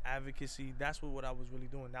 advocacy. That's what I was really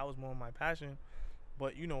doing. That was more of my passion.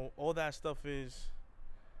 But all that stuff is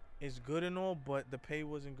good and all, but the pay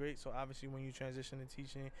wasn't great. So obviously when you transition to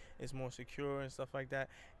teaching, it's more secure and stuff like that.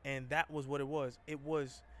 And that was what it was. It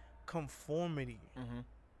was conformity. Mhm.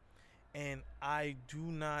 And I do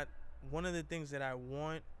not, one of the things that I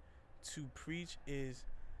want to preach is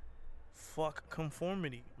fuck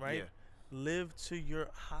conformity, right? Yeah. Live to your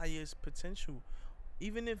highest potential.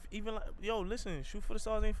 Even like, yo, listen, shoot for the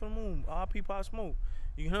stars, ain't for the moon. RP Pop Smoke.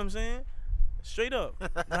 You know what I'm saying? Straight up.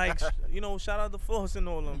 Like, shout out to Floss and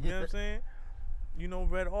all of them. You know what I'm saying?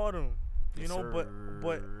 Red Autumn. Yes,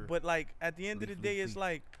 sir. But like at the end of the Leaf, day, leaf, it's leaf.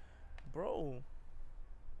 like, bro,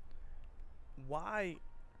 why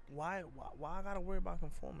I gotta worry about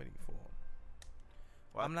conformity for?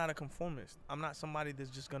 Well, I'm not a conformist. I'm not somebody that's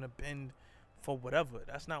just gonna bend for whatever.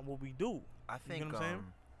 That's not what we do. I think you know what I'm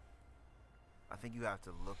saying? I think you have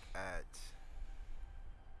to look at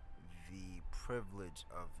the privilege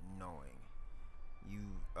of knowing.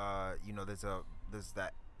 There's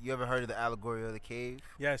that. You ever heard of the allegory of the cave?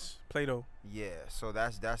 Yes, Plato. Yeah, so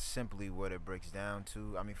that's simply what it breaks down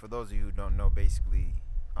to. I mean, for those of you who don't know, basically,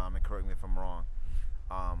 and correct me if I'm wrong,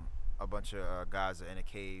 a bunch of guys are in a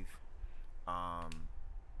cave.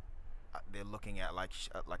 They're looking at like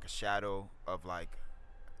a shadow of like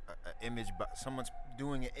a image, but someone's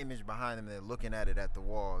doing an image behind them. They're looking at it at the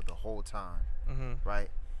wall the whole time, Mm-hmm. right?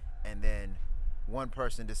 And then one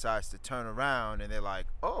person decides to turn around, and they're like,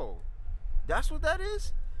 "Oh, that's what that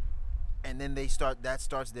is." And then that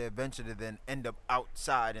starts their adventure to then end up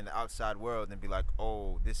outside in the outside world and be like,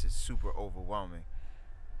 "Oh, this is super overwhelming."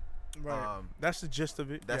 Right. That's the gist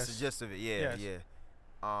of it. That's yes. the gist of it. Yeah, Yes. yeah.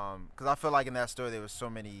 Because I feel like in that story there was so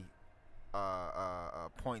many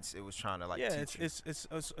points it was trying to like teach you.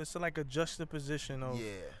 It's like a juxtaposition of,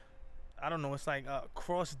 Yeah. I don't know, it's like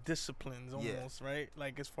cross disciplines Yeah. almost, right?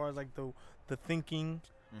 Like as far as like the thinking,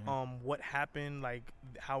 Mhm. what happened, like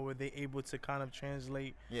how were they able to kind of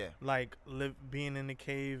translate, Yeah. like being in the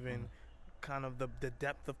cave and Mhm. kind of the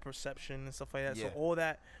depth of perception and stuff like that. Yeah. So all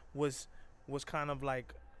that was kind of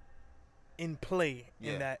like in play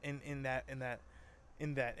Yeah. in that.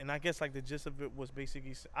 And I guess like the gist of it was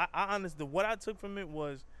basically, I honestly, what I took from it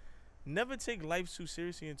was never take life too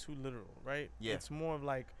seriously and too literal, right? Yeah. It's more of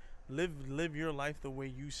like live your life the way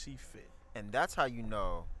you see fit. And that's how you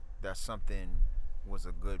know that something was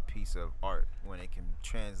a good piece of art, when it can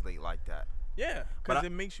translate like that. Yeah, But because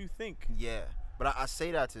it makes you think. Yeah. But I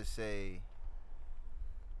say that to say,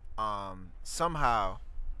 somehow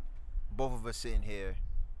both of us sitting here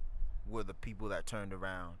were the people that turned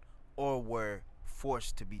around, or were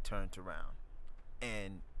forced to be turned around.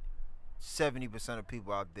 And 70% of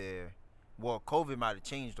people out there, well, COVID might have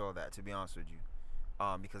changed all that, to be honest with you,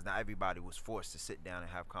 because now everybody was forced to sit down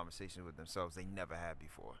and have conversations with themselves they never had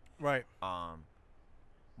before. Right.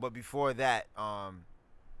 But before that,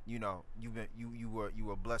 you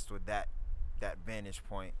were blessed with that vantage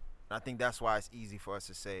point. And I think that's why it's easy for us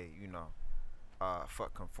to say,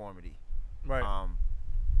 fuck conformity. Right.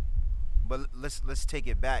 But let's take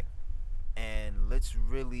it back, and let's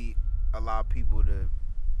really allow people to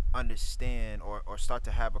understand or start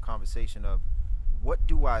to have a conversation of, what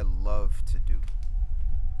do I love to do?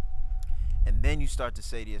 And then you start to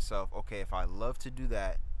say to yourself, okay, if I love to do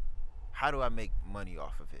that, how do I make money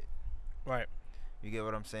off of it? Right. You get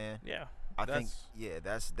what I'm saying? Yeah. I think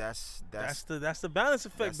That's that's the balance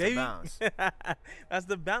effect, that's the baby. balance. That's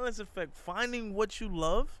the balance effect. Finding what you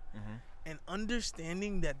love Mm-hmm. and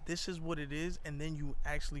understanding that this is what it is, and then you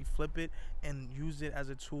actually flip it and use it as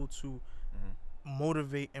a tool to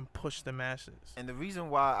motivate and push the masses. And the reason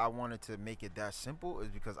why I wanted to make it that simple is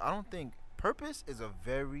because I don't think purpose is a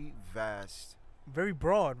very vast, Very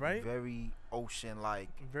broad, right? very ocean-like.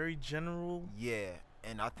 Very general. Yeah.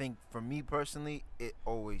 And I think for me personally, it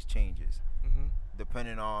always changes. Mm-hmm.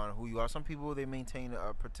 depending on who you are. Some people, they maintain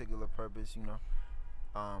a particular purpose,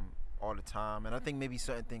 all the time, and I think maybe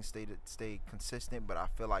certain things stay consistent, but I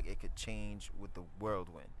feel like it could change with the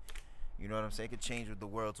whirlwind. You know what I'm saying? It could change with the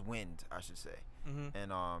world's wind, I should say.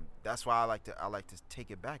 And that's why I like to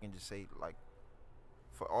take it back and just say, like,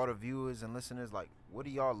 for all the viewers and listeners, like, what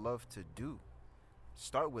do y'all love to do?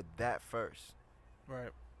 Start with that first.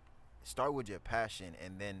 Right. Start with your passion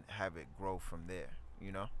and then have it grow from there.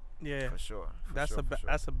 Yeah. For sure. That's the best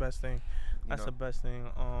thing. That's the best thing.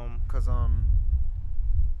 Cause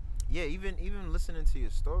yeah, even listening to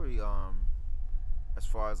your story, as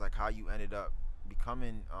far as like how you ended up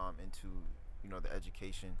becoming into the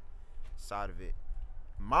education side of it,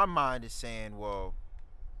 my mind is saying, well,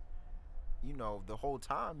 the whole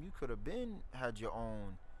time you could have had your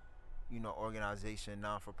own organization,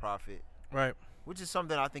 non-for-profit, right, which is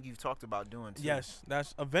something I think you've talked about doing too. Yes,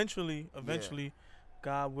 that's eventually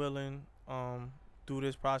God willing, through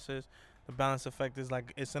this process, the Balance Effect is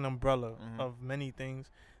like, it's an umbrella of many things.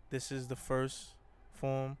 This is the first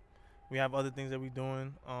form. We have other things that we're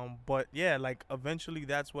doing. But yeah, like, eventually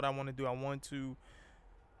that's what I want to do.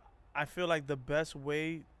 I feel like the best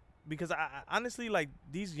way, because I honestly, like,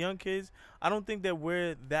 these young kids, I don't think that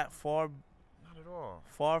we're that far. Not at all.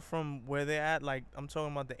 Far from where they're at. Like, I'm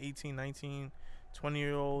talking about the 18, 19,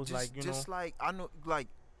 20-year-olds. Like, I know, like,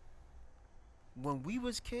 when we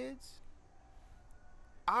was kids,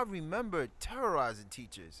 I remember terrorizing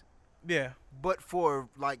teachers. Yeah. But for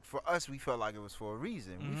us, we felt like it was for a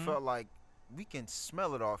reason. We felt like we can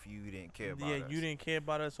smell it off you didn't care about us. Yeah, you didn't care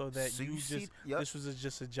about us, or that So this was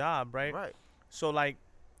just a job, right? Right. So, like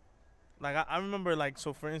I remember, like,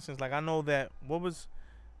 so for instance, like, I know that, we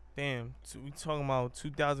talking about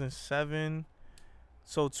 2007.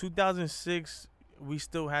 So 2006, we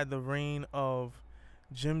still had the reign of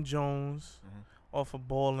Jim Jones off of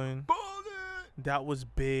Ballin'. That was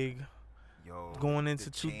big. Yo, going into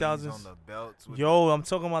 2000s. On the belts I'm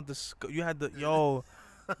talking about you had the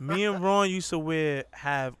me and Ron used to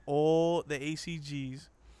have all the ACGs,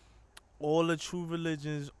 all the True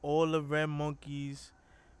Religions, all the Red Monkeys.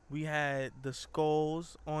 We had the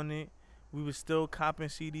Skulls on it. We were still copping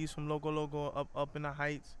CDs from Loco up in the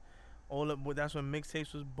Heights. That's when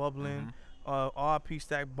mixtapes was bubbling. RP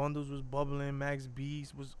Stack Bundles was bubbling. Max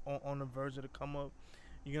B's was on the verge of the come up.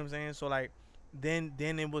 You know what I'm saying? So, like, then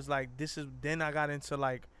it was like, then I got into,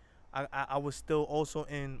 like, I was still also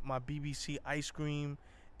in my BBC Ice Cream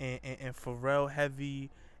and Pharrell heavy,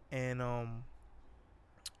 and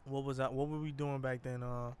what were we doing back then?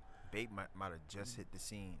 Bape might have just hit the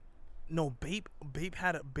scene. No, Bape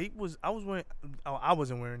was, I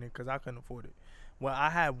wasn't wearing it because I couldn't afford it. Well, I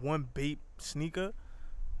had one Bape sneaker,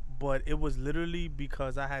 but it was literally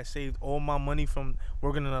because I had saved all my money from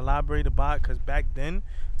working in the library to buy it, because back then,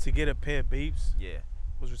 to get a pair of Bapes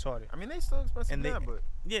was retarded. I mean, they still expensive now, but...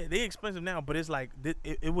 Yeah, they expensive now, but it's like,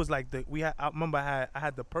 it was like, I remember I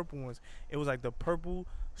had the purple ones. It was like the purple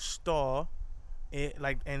star,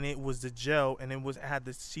 and it was the gel, and it had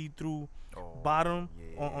the see-through bottom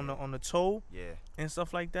on the toe, and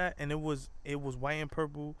stuff like that, and it was white and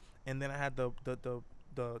purple, and then I had the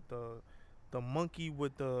monkey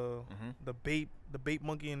with the Bape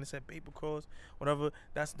monkey, and it said Bape across, whatever.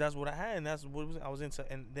 That's what I had, and that's what I was into.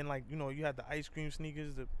 And then, like, you had the ice cream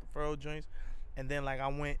sneakers, the Pharrell joints, and then, like,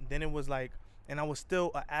 then it was like, and I was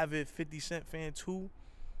still an avid 50 Cent fan too.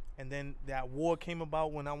 And then that war came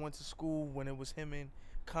about when I went to school, when it was him and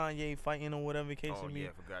Kanye fighting or whatever the case may be.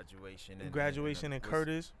 For graduation. And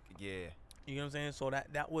Curtis. Yeah. You know what I'm saying? So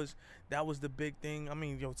that was the big thing. I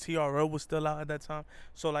mean, TRL was still out at that time.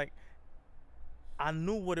 So, like, I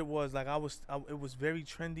knew what it was. Like, it was very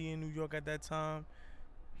trendy in New York at that time.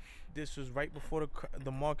 This was right before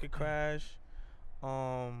the market crash. It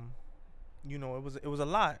was a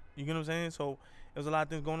lot. You know what I'm saying? So it was a lot of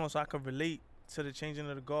things going on. So I could relate to the changing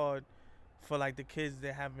of the guard for, like, the kids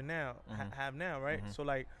that have now, right? So,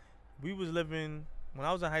 like, we was living, when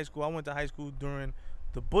I was in high school, I went to high school during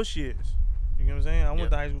the Bush years. You know what I'm saying? I went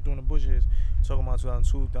to high school during the Bush years. Talking about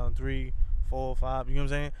 2002, 2003, 4, 5. You know what I'm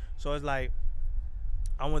saying? So it's like,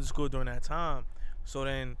 I went to school during that time. So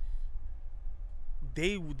then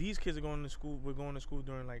these kids are going to school. We're going to school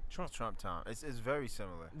during, like, Trump time. It's very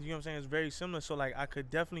similar. You know what I'm saying? It's very similar. So, like, I could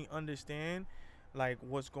definitely understand, like,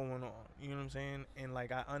 what's going on. You know what I'm saying? And,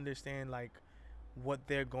 like, I understand, like, what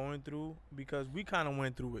they're going through, because we kind of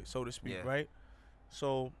went through it, so to speak, right?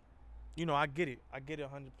 So, I get it. I get it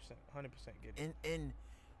 100%. 100% get it. And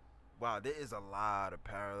wow, there is a lot of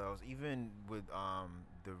parallels, even with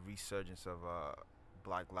the resurgence of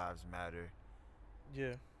Black Lives Matter.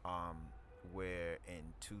 Yeah. Where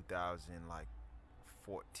in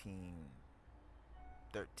 2014,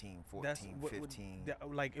 13, That's 14, what 15.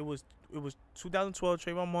 like it was 2012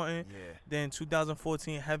 Trayvon Martin, Yeah. then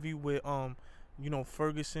 2014 heavy with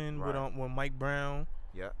Ferguson Right. with Mike Brown,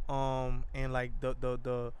 Yep. and like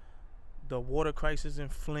the water crisis in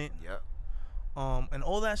Flint, Yep. and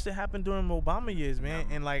all that shit happened during Obama years, man,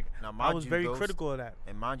 Now- and like Now, I mind was you, very those- critical of that.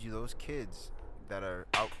 And mind you, those kids that are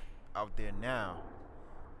out there now,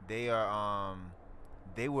 they are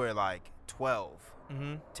they were like 12,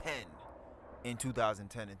 Mm-hmm. 10 in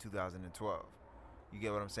 2010 and 2012. You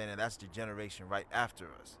get what I'm saying? And that's the generation right after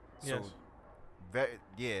us. So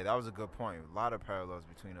Yes. that was a good point. A lot of parallels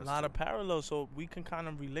between us. A lot two. of parallels, so we can kind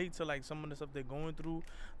of relate to like some of the stuff they're going through.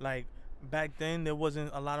 Like back then, there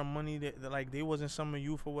wasn't a lot of money that like they wasn't summer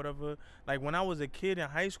youth or whatever. Like when I was a kid in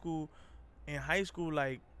high school,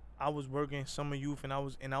 like I was working summer youth and I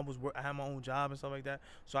had my own job and stuff like that,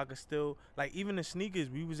 so I could still like even the sneakers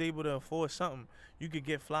we was able to afford something. You could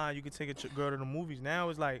get fly, you could take a girl to the movies. Now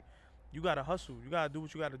it's like you gotta hustle, you gotta do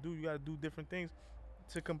what you gotta do, you gotta do different things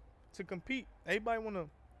to compete. Everybody wanna.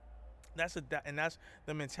 That's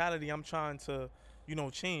the mentality I'm trying to,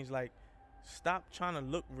 change. Like, stop trying to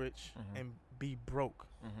look rich and be broke.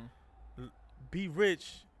 Mhm. Be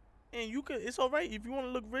rich, and you could. It's all right if you want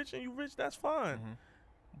to look rich and you rich. That's fine. Mhm.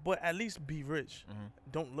 But at least be rich. Mhm.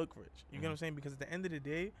 Don't look rich. You get what I'm saying? Because at the end of the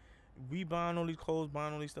day, we buying all these clothes,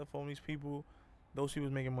 buying all these stuff for all these people. Those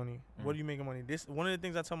people's making money. What are you making money? This one of the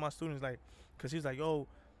things I tell my students, like, cause he's like, yo,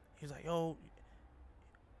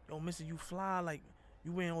 Mister, you fly, like,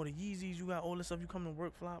 you wearing all the Yeezys, you got all this stuff, you come to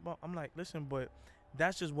work fly. I'm like, listen, but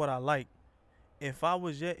that's just what I like. If I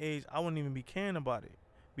was your age, I wouldn't even be caring about it,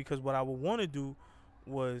 because what I would want to do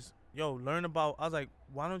was, learn about. I was like,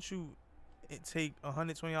 why don't you take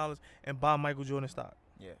 $120 and buy Michael Jordan stock?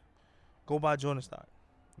 Yeah. Go buy Jordan stock.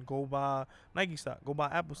 Go buy Nike stock. Go buy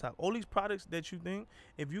Apple stock. All these products that you think,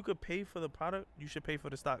 if you could pay for the product, you should pay for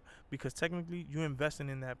the stock, because technically you're investing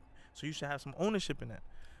in that, so you should have some ownership in that.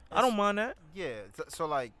 I don't mind that. Yeah. So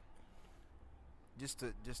like, just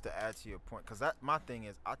to add to your point, because my thing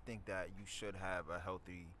is, I think that you should have a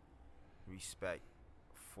healthy respect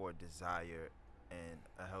for desire and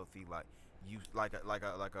a healthy you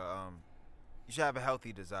should have a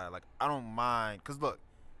healthy desire. Like, I don't mind, because look,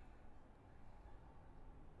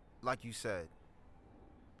 like you said,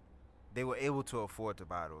 they were able to afford to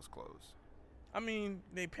buy those clothes. I mean,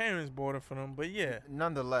 their parents bought it for them, but yeah,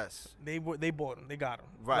 Nonetheless, they bought them. They got them.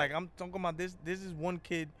 Right. Like, I'm talking about this. This is one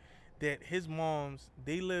kid that his moms,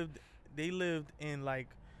 they lived in like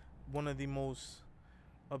one of the most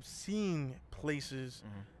obscene places,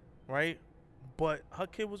 right? But her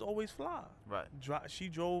kid was always fly. right. She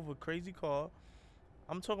drove a crazy car.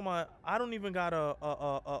 I'm talking about. I don't even got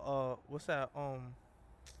what's that? Oh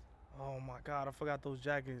my God, I forgot those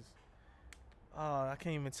jackets. I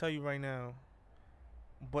can't even tell you right now.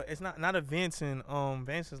 But it's not a Vanson.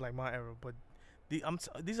 Vanson's like my era, but these are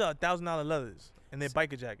 $1,000 leathers, and they're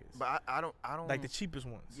biker jackets. But I don't like the cheapest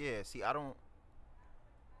ones. Yeah. See, I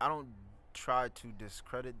don't try to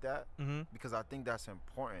discredit that, because I think that's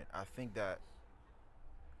important. I think that,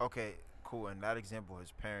 okay, cool. In that example,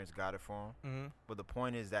 his parents got it for him. But the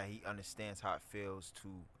point is that he understands how it feels to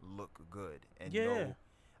look good and know,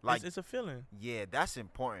 like, it's a feeling. Yeah, that's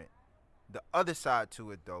important. The other side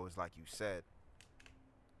to it, though, is like you said.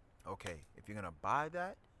 Okay, if you're gonna buy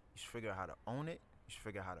that, you should figure out how to own it. You should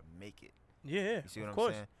figure out how to make it. Yeah, You see what of I'm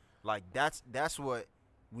course. saying? Like, that's what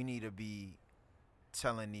we need to be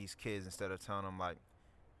telling these kids, instead of telling them like,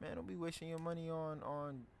 man, don't be wasting your money on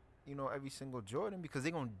every single Jordan, because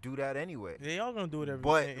they're gonna do that anyway. They all gonna do it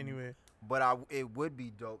anyway. But it would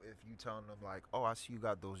be dope if you telling them like, oh, I see you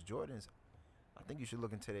got those Jordans. I think you should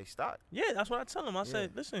look into their stock. Yeah, that's what I tell them. I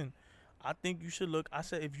said, listen, I think you should look. I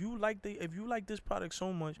said, if you like this product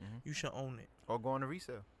so much, you should own it. Or go on a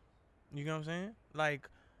resale. You know what I'm saying? Like,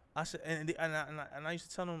 I said, and I used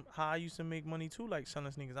to tell them how I used to make money too, like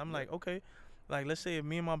selling sneakers. I'm like, okay, like, let's say if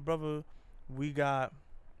me and my brother, we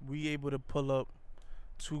able to pull up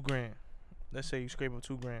 $2,000. Let's say you scrape up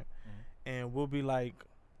 $2,000, and we'll be like,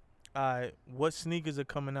 all right, what sneakers are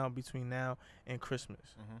coming out between now and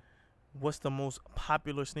Christmas? What's the most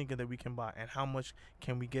popular sneaker that we can buy, and how much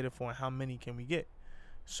can we get it for, and how many can we get?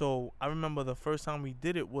 So I remember the first time we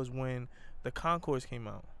did it was when the Concourse came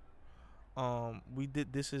out. We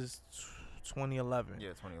did, this is 2011. Yeah,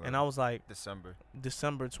 2011. And I was like, December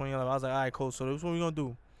 2011. I was like, all right, cool. So this is what we gonna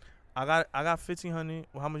do. I got 1,500.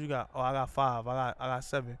 Well, how much you got? Oh, I got 5. I got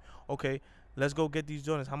 7. Okay, let's go get these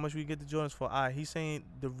Jordans. How much we get the Jordans for? All right, he's saying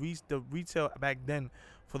the retail back then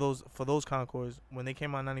for those Concourse, when they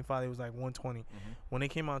came out in 95, it was like 120. When they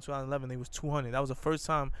came out in 2011, they was 200. That was the first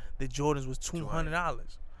time the Jordans was $200.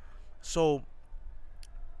 So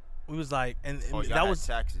we was like, and Oh, y'all that had was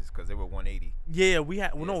taxes because they were 180. yeah. We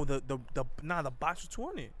had well, Yeah. no the box was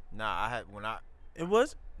 200. Nah, I had when I It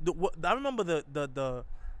was I remember the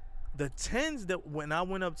tens that when I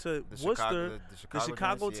went up to the Worcester, Chicago, the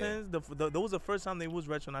Chicago joints, yeah. tens, those was the first time they was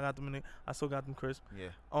retro, and I got them in. I still got them crisp. Yeah.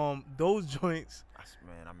 Those joints,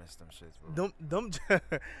 Man, I missed them shits, bro.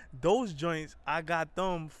 those joints, I got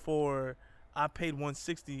them for. I paid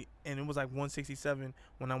 160, and it was like 167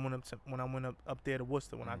 when I went up there to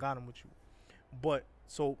Worcester when I got them with you. But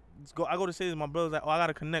so I go to say this, my brother's like, oh, I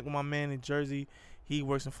gotta connect with my man in Jersey. He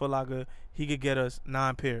works in Foot Locker. He could get us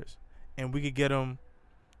 9 pairs, and we could get them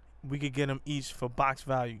each for box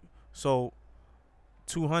value. So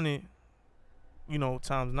 200,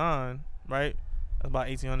 times 9, right? That's about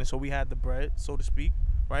 1,800. So we had the bread, so to speak,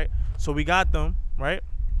 right? So we got them, right?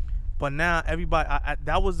 But now everybody,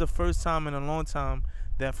 that was the first time in a long time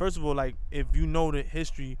that, first of all, like if you know the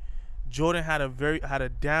history, Jordan had a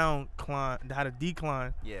decline.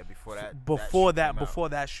 Yeah, Before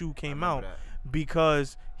that shoe came out,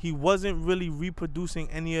 because he wasn't really reproducing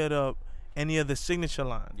any of the signature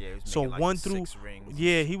line. Yeah, he was so making like 1 through 6 rings.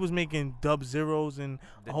 yeah, he was making dub zeros and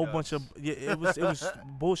The a whole dubs. bunch of it was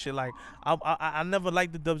bullshit. Like I never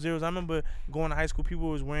liked the dub zeros. I remember going to high school, people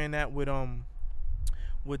was wearing that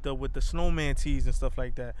with the snowman tees and stuff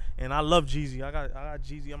like that. And I love Jeezy. I got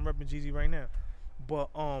Jeezy. I'm repping Jeezy right now. But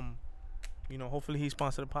hopefully he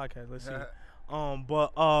sponsored the podcast. Let's see.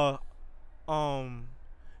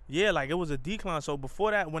 Yeah, like it was a decline. So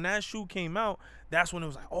before that, when that shoe came out, that's when it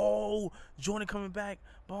was like, oh, Jordan coming back,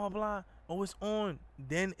 blah, blah, blah. Oh, it's on.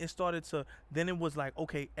 Then it was like,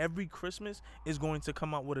 okay, every Christmas is going to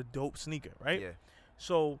come out with a dope sneaker, right? Yeah.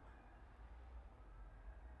 So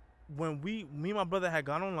when me and my brother had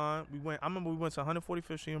gone online, I remember we went to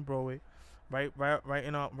 145th Street in Broadway, right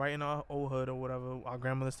in our old hood or whatever. Our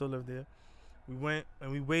grandmother still lived there. We went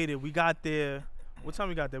and we waited. We got there. What time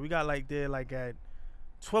we got there? We got there at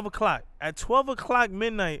 12 o'clock. At 12 o'clock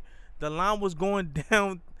midnight, the line was going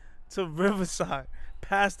down to Riverside,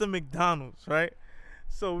 past the McDonald's, right?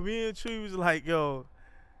 So me and Tree was like, yo,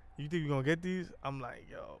 you think we gonna get these? I'm like,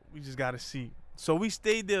 yo, we just gotta see. So we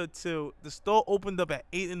stayed there till the store opened up at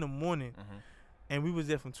 8 in the morning, and we was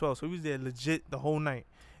there from 12. So we was there legit the whole night.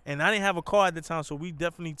 And I didn't have a car at the time, so we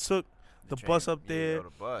definitely took the bus up there,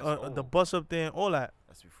 the bus up there and all that.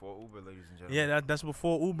 That's before Uber, ladies and gentlemen. Yeah, that's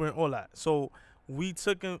before Uber and all that. So we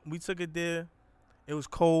took it there. It was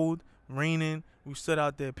cold, raining. We stood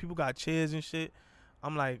out there. People got chairs and shit.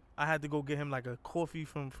 I'm like, I had to go get him like a coffee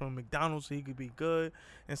from McDonald's so he could be good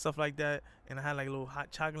and stuff like that. And I had like a little hot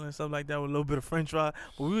chocolate and stuff like that with a little bit of French fry.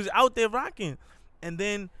 But we was out there rocking. And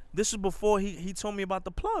then this was before he told me about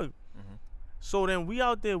the plug. So then we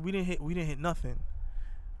out there, we didn't hit nothing.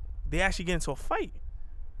 They actually get into a fight.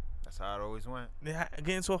 That's how it always went. They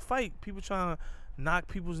get into a fight. People trying to knock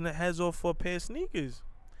people's heads off for a pair of sneakers.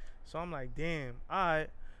 So I'm like, damn, all right.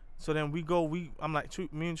 So then I'm like,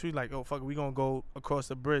 me and Tree like, oh fuck it, we gonna go across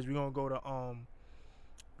the bridge. We gonna go to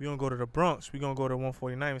the Bronx. We gonna go to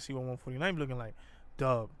 149 and see what 149 looking like.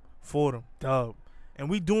 Dub, Fordham, dub,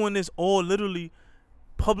 and we doing this all literally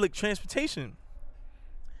public transportation.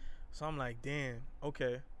 So I'm like, damn,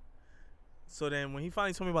 okay. So then when he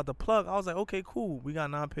finally told me about the plug, I was like, okay, cool. We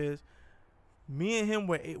got 9 pairs. Me and him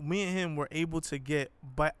were able to get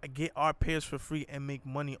our pairs for free and make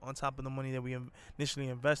money on top of the money that we initially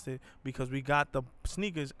invested because we got the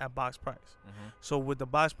sneakers at box price. So with the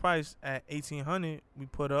box price at $1,800, we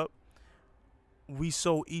put up. We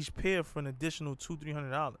sold each pair for an additional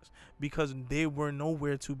 $200-$300 because they were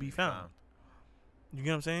nowhere to be found. You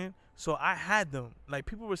get what I'm saying? So I had them. Like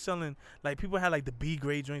people were selling, like people had like the B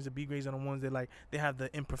grade joints. The B grades are the ones that like they have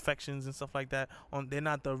the imperfections and stuff like that. They're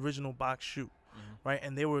not the original box shoe, right?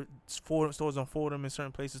 And they were stores on Fordham in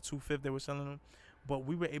certain places, 2/5 they were selling them, but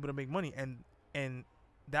we were able to make money. And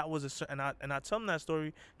that was and I tell them that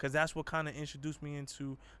story because that's what kind of introduced me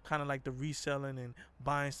into kind of like the reselling and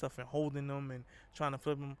buying stuff and holding them and trying to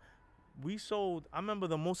flip them. We sold. I remember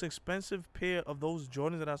the most expensive pair of those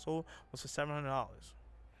Jordans that I sold was for $700.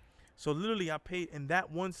 So literally, I paid in that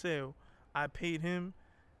one sale. I paid him.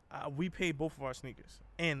 We paid both of our sneakers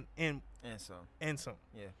and some.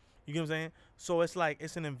 Yeah. You get what I'm saying? So it's like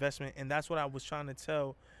it's an investment, and that's what I was trying to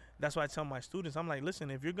tell. That's why I tell my students. I'm like, listen,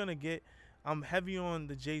 if you're gonna get, I'm heavy on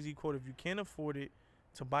the Jay-Z quote. If you can't afford it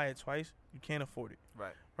to buy it twice, you can't afford it.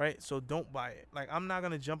 Right. So don't buy it. Like I'm not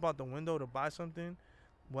gonna jump out the window to buy something.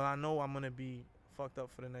 Well, I know I'm gonna be fucked up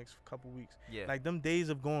for the next couple weeks. Yeah. Like them days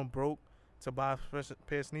of going broke to buy a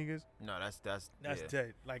pair of sneakers. No, that's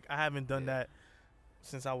dead. Like I haven't done that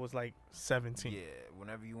since I was like 17. Yeah,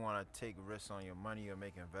 whenever you want to take risks on your money or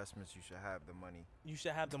make investments, you should have the money. You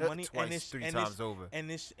should have the money twice, three times over. And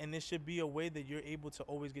this should be a way that you're able to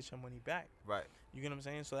always get your money back. Right. You get what I'm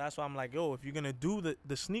saying? So that's why I'm like, yo, if you're gonna do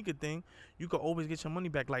the sneaker thing, you could always get your money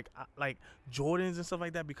back. Like Jordans and stuff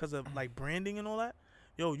like that, because of like branding and all that.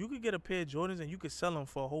 Yo, you could get a pair of Jordans and you could sell them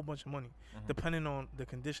for a whole bunch of money, depending on the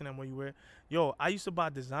condition and what you wear. Yo, I used to buy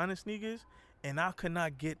designer sneakers, and I could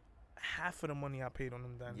not get half of the money I paid on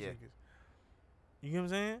them designer sneakers. You get what I'm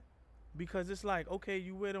saying? Because it's like, okay,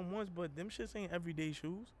 you wear them once, but them shits ain't everyday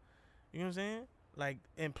shoes. You know what I'm saying? Like,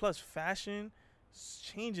 and plus fashion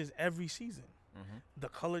changes every season. The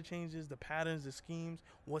color changes, the patterns, the schemes,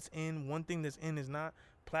 what's in. One thing that's in is not.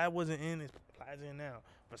 Plaid wasn't in, Plaid's in now.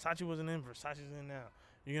 Versace wasn't in, Versace's in now.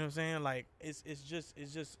 You know what I'm saying? Like, it's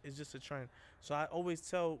just a trend. So I always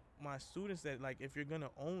tell my students that, like, if you're gonna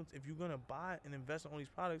buy and invest in all these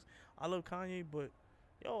products, I love Kanye, but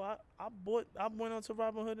yo, I went on to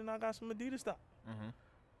Robinhood and I got some Adidas stock.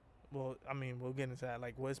 Well, I mean, we'll get into that.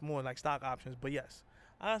 Like, well, it's more like stock options, but yes,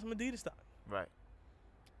 I got some Adidas stock. Right.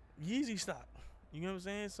 Yeezy stock. You know what I'm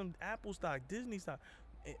saying? Some Apple stock, Disney stock.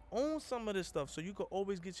 It owns some of this stuff, so you could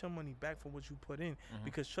always get your money back for what you put in.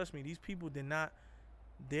 Because trust me, these people did not.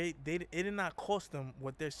 It did not cost them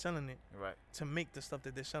what they're selling it to make the stuff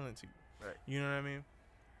that they're selling to you. Right. You know what I mean?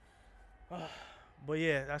 But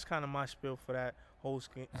yeah, that's kind of my spiel for that whole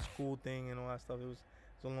school thing and all that stuff. It was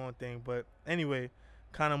a long thing, but anyway,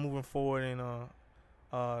 kind of moving forward and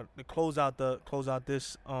to close out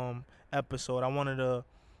this episode, I wanted to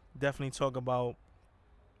definitely talk about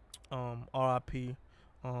R.I.P.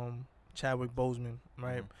 Chadwick Boseman,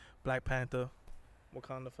 right? Black Panther,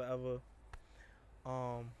 Wakanda Forever.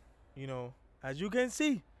 You know, as you can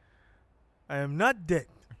see, I am not dead.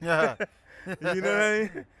 Yeah. You know what I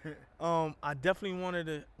mean? I definitely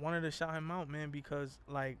wanted to shout him out, man, because,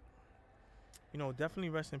 like, you know, definitely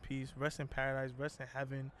rest in peace, rest in paradise, rest in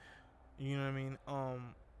heaven. You know what I mean?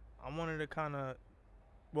 I wanted to kind of,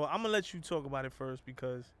 well, I'm gonna let you talk about it first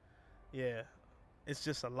because, yeah, it's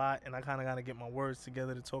just a lot, and I kind of gotta get my words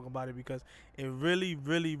together to talk about it because it really,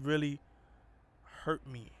 really, really hurt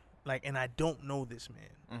me. Like, and I don't know this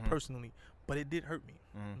man personally, but it did hurt me.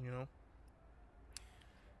 You know.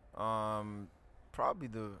 Probably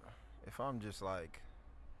if I'm just like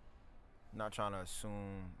not trying to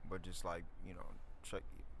assume, but just like, you know,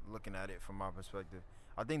 looking at it from my perspective,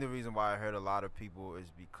 I think the reason why I hurt a lot of people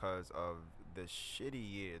is because of the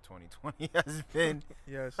shitty year 2020 has been.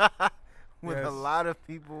 Yes. With a lot of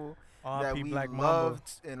people that we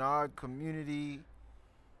loved in our community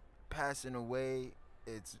passing away.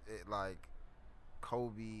 It's like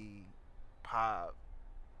Kobe, Pop,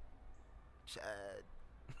 Chad.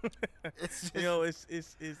 It's just,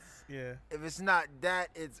 it's yeah. If it's not that,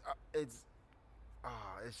 it's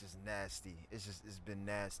just nasty. It's been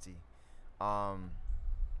nasty.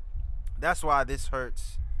 That's why this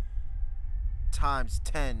hurts times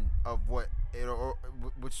 10 of what it, or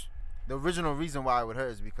which the original reason why it would hurt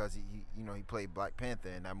is because he played Black Panther,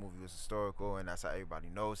 and that movie was historical, and that's how everybody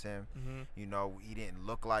knows him. You know, he didn't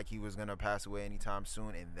look like he was gonna pass away anytime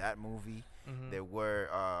soon in that movie. There were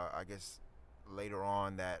I guess later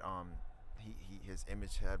on that his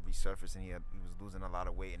image had resurfaced, and he was losing a lot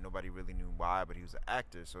of weight, and nobody really knew why, but he was an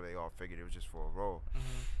actor, so they all figured it was just for a role.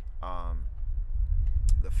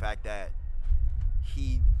 The fact that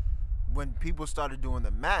when people started doing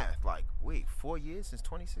the math, like, wait, 4 years since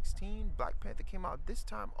 2016, Black Panther came out this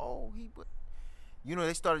time. Oh,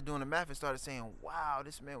 they started doing the math and started saying, wow,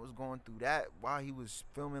 this man was going through that while he was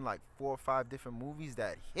filming like 4 or 5 different movies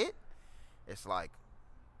that hit. It's like,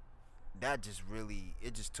 that just really,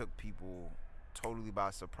 it just took people totally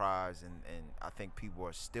by surprise, and I think people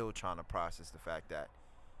are still trying to process the fact that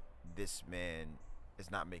this man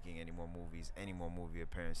is not making any more movies, any more movie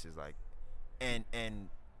appearances, like, and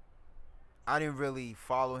I didn't really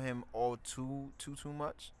follow him all too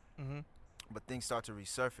much, but things start to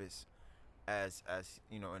resurface as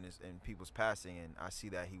you know, in people's passing, and I see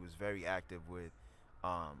that he was very active with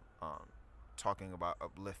talking about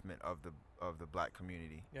upliftment of the black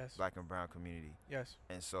community, yes, black and brown community, yes,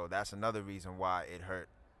 and so that's another reason why it hurt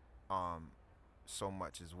so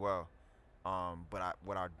much as well. But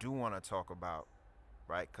what I do want to talk about,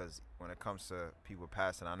 right, because when it comes to people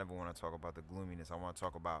passing, I never want to talk about the gloominess. I want to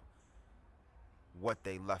talk about what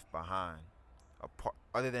they left behind.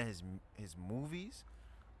 Other than his movies,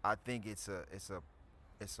 I think it's a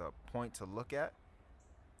point to look at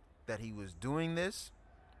that he was doing this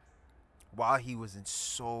while he was in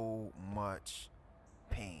so much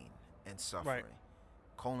pain and suffering. Right.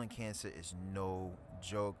 Colon cancer is no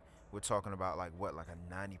joke. we're talking about like what, like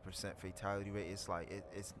a 90% fatality rate. It's like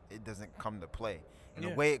it doesn't come to play, and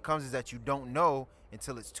Yeah. the way it comes is that you don't know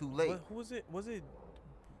until it's too late. Who was it? Was it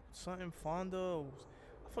something Fonda?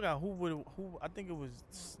 I forgot who. I think it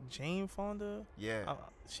was Jane Fonda. Yeah,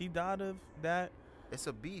 She died of that. it's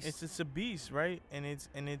a beast. It's a beast, right? And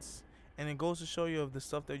it goes to show you of the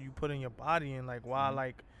stuff that you put in your body, and like why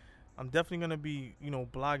like I'm definitely gonna be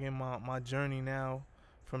blogging my journey now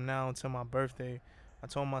from now until my birthday. I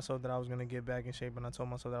told myself that I was gonna get back in shape, and I told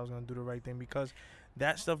myself that I was gonna do the right thing because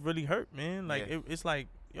that stuff really hurt, man. Like Yeah. it's like,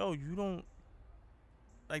 yo, you don't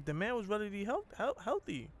like the man was relatively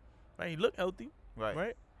healthy, right? He looked healthy,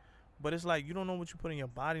 right? But it's like you don't know what you put in your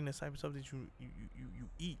body and the type of stuff that you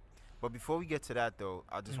eat. But before we get to that though,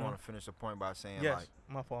 I just Mhm. want to finish the point by saying Yes, like,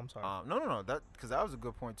 my fault. I'm sorry. no, that because that was a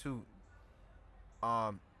good point too.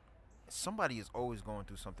 Somebody is always going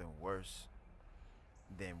through something worse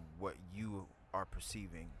than what you are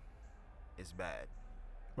perceiving is bad.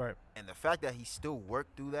 Right. And the fact that he still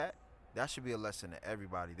worked through that should be a lesson to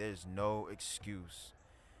everybody. There's no excuse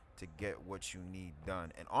to get what you need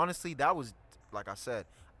done. And honestly, that was, like I said,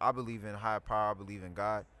 I believe in higher power, I believe in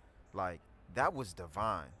God. Like, that was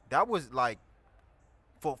divine. That was like,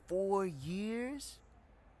 for 4 years,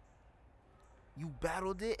 you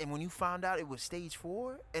battled it, and when you found out it was stage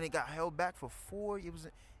 4, and it got held back for 4, it was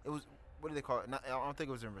what do they call it? Not, I don't think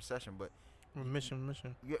it was in recession, but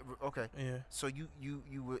Mission. yeah, okay. Yeah. So you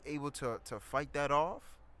were able to fight that off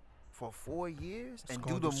for 4 years Just and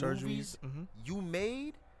going do the through surgeries. movies Mhm. you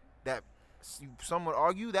made that some would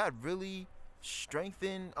argue that really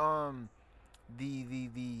strengthened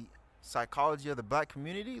the psychology of the black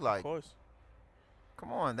community. Of Like, course.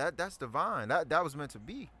 come on, that's divine. That was meant to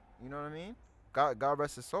be. You know what I mean? God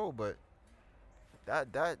rest his soul, but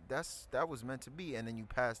that was meant to be, and then you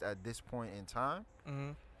passed at this point in time.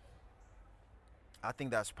 Mhm. I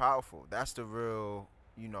think that's powerful. That's the real,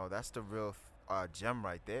 gem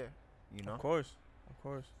right there. Of course.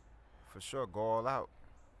 For sure. Go all out.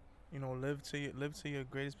 Live to your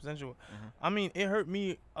greatest potential. Mm-hmm. I mean, it hurt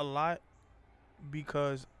me a lot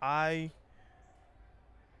because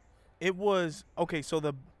it was okay. So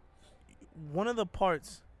one of the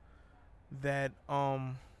parts that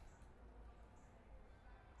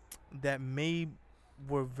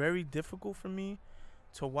were very difficult for me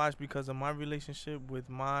to watch because of my relationship with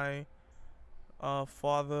my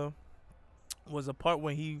father was a part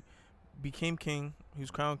when he became king. He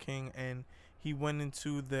was crowned king, and he went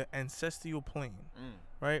into the ancestral plane,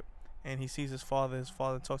 right? And he sees his father. His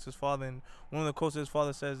father talks to his father, and one of the quotes his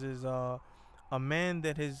father says is, "A man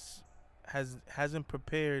that hasn't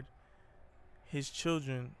prepared his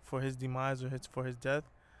children for his demise or for his death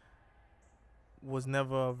was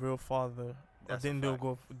never a real father. That's Or a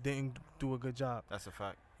didn't do a good job." That's a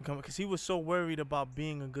fact. Because he was so worried about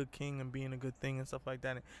being a good king and being a good thing and stuff like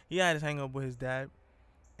that. And he had his hang up with his dad.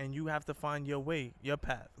 And you have to find your way, your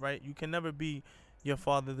path, right? You can never be your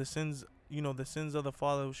father. The sins of the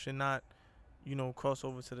father should not, cross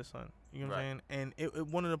over to the son. You know what I'm saying?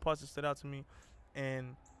 And one of the parts that stood out to me,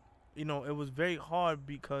 and it was very hard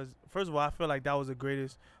because first of all, I feel like that was the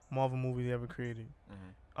greatest Marvel movie they ever created.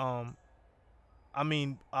 Mm-hmm. I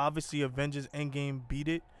mean, obviously Avengers Endgame beat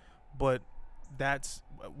it, but that's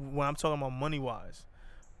when I'm talking about money wise.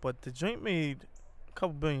 But the joint made a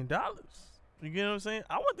couple $1 billion. You get what I'm saying?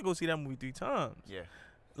 I went to go see that movie 3 times. Yeah.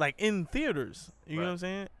 Like in theaters. You know Right. what I'm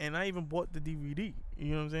saying? And I even bought the DVD.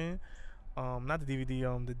 You know what I'm saying? Not the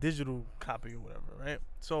DVD, the digital copy or whatever, right?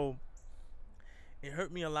 So it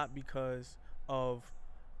hurt me a lot because of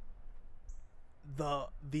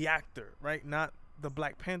the actor, right? Not the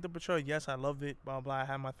Black Panther portrayal. Yes, I loved it, blah blah. I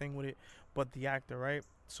had my thing with it, but the actor, right?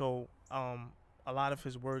 So a lot of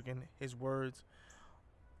his work and his words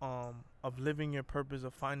of living your purpose,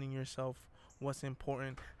 of finding yourself, what's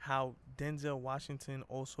important, how Denzel Washington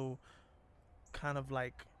also kind of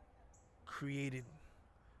like created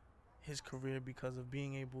his career because of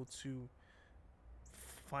being able to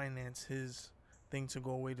finance his thing to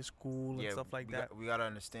go away to school and stuff like that. We gotta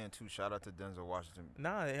understand too. Shout out to Denzel Washington.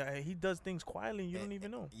 Nah, he does things quietly and you don't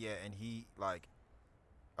even know. Yeah, and he, like,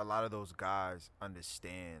 a lot of those guys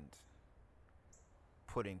understand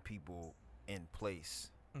putting people in place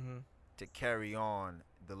Mm-hmm. to carry on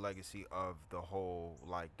the legacy of the whole,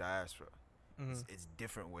 like, diaspora. Mm-hmm. It's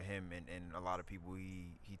different with him and a lot of people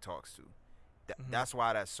he talks to. Mhm. That's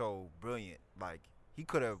why that's so brilliant. Like, he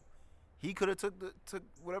could have took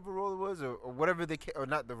whatever role it was or whatever or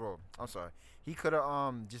not the role. I'm sorry. He could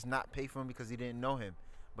have just not paid for him because he didn't know him,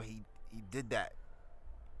 but he did that.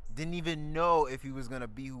 Didn't even know if he was gonna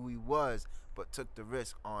be who he was, but took the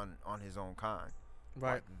risk on his own kind.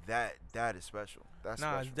 Right. Like, that is special. That's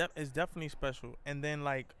Nah, special. it's definitely special. And then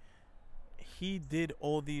like he did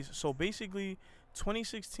all these. So basically,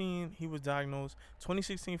 2016 he was diagnosed.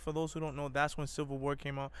 2016, for those who don't know, that's when Civil War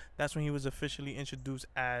came out. That's when he was officially introduced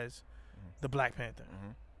as the Black Panther,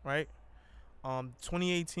 right?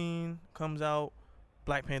 2018 comes out,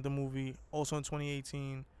 Black Panther movie. Also in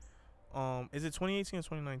 2018. Is it 2018 or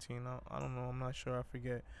 2019? I don't know. I'm not sure. I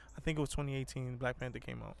forget. I think it was 2018. Black Panther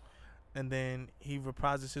came out, and then he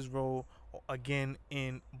reprises his role again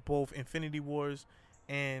in both Infinity Wars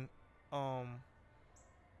and uh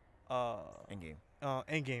Endgame.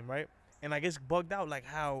 Endgame, right? And I guess bugged out like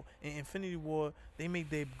how in Infinity War they made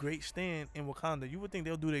their great stand in Wakanda. You would think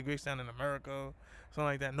they'll do their great stand in America, something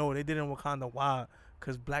like that. No, they did it in Wakanda. Why?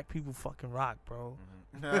 Cause black people fucking rock, bro.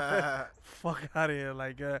 Fuck out of here,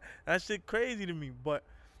 like that shit crazy to me. But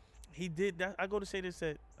he did that. I say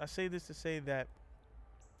this to say that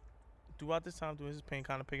throughout this time, through his pain,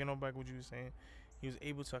 kind of picking on back what you were saying, he was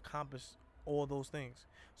able to accomplish all those things.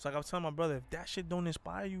 So like I was telling my brother, if that shit don't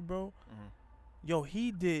inspire you, bro, yo,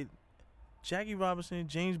 he did Jackie Robinson,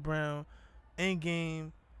 James Brown,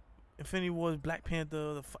 Endgame, Infinity Wars, Black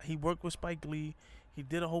Panther. He worked with Spike Lee. He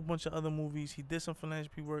did a whole bunch of other movies. He did some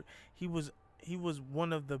philanthropy work. He was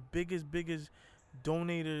one of the biggest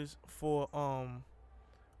donators for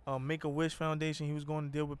Make-A-Wish Foundation. He was going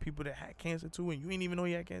to deal with people that had cancer too, and you didn't even know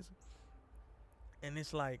he had cancer. And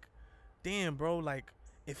it's like, damn, bro, like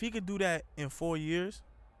if he could do that in 4 years,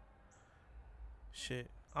 shit,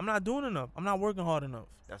 I'm not doing enough. I'm not working hard enough.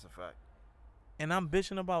 That's a fact. And I'm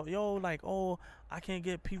bitching about, yo, like, oh, I can't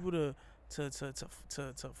get people to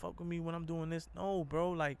fuck with me when I'm doing this. No,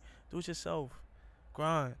 bro, like, do it yourself.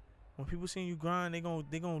 Grind. When people see you grind, they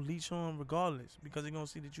gonna leech on regardless, because they gonna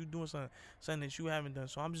see that you doing something that you haven't done.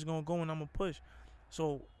 So I'm just gonna go and I'm gonna push.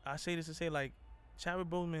 So I say this to say, like, Chadwick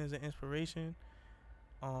Boseman is an inspiration.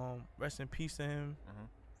 Rest in peace to him.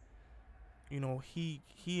 You know, he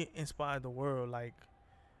inspired the world. Like,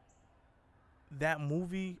 that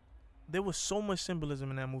movie, there was so much symbolism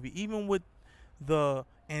in that movie, even with the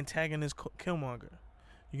antagonist Killmonger.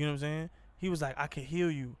 You know what I'm saying? He was like, I can heal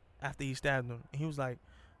you after he stabbed him. And he was like,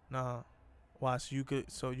 nah, why? So you could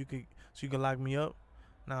lock me up?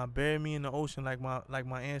 Nah, bury me in the ocean like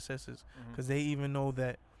my ancestors, because they even know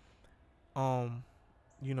that,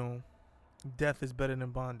 you know, death is better than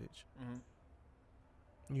bondage.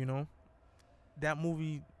 You know, that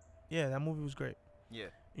movie was great. Yeah.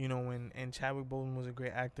 You know, and Chadwick Boseman was a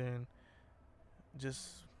great actor, and just,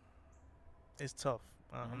 it's tough.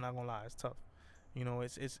 I'm not gonna lie, it's tough. You know,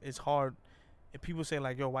 it's hard. If people say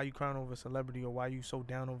like, yo, why you crying over a celebrity, or why you so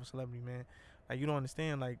down over a celebrity, man? Like, you don't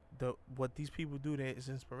understand, like, what these people do, that is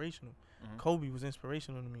inspirational. Kobe was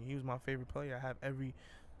inspirational to me. He was my favorite player. I have every,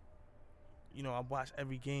 you know, I watched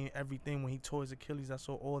every game, everything. When he tore his Achilles, I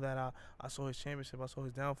saw all that. I saw his championship. I saw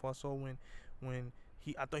his downfall. I saw when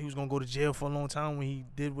I thought he was gonna go to jail for a long time when he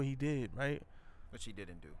did what he did, right? Which he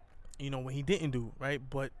didn't do. You know, what he didn't do, right?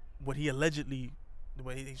 But what he allegedly, the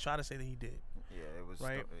way they tried to say that he did. Yeah, it was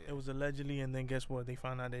right. It was allegedly, and then guess what? They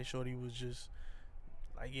found out that shorty was just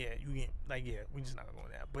like, yeah, you get like, yeah, we just not gonna go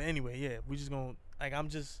there. But anyway, yeah, we just gonna, like, I'm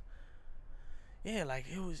just, yeah, like,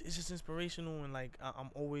 it's just inspirational, and like I'm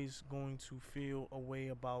always going to feel a way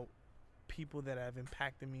about people that have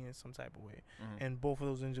impacted me in some type of way, and both of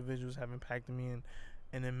those individuals have impacted me in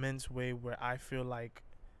an immense way, where I feel like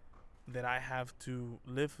that I have to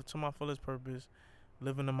live to my fullest purpose,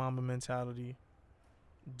 live in the Mamba mentality,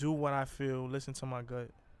 do what I feel, listen to my gut,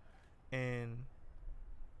 and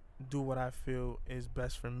do what I feel is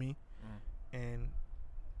best for me, and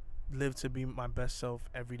live to be my best self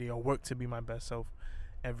every day, or work to be my best self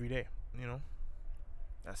every day, you know?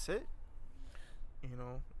 That's it. You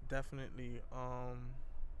know, definitely.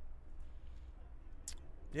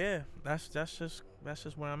 Yeah, that's just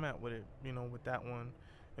where I'm at with it, you know, with that one.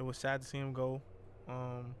 It was sad to see him go.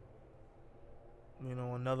 You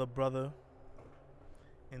know, another brother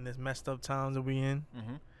in this messed up times that we in.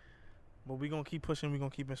 But we gonna keep pushing, we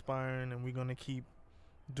gonna keep inspiring, and we gonna keep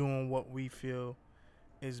doing what we feel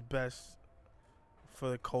is best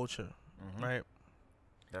for the culture, right?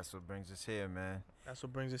 That's what brings us here, man. That's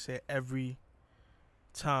what brings us here every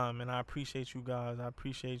time, and I appreciate you guys. I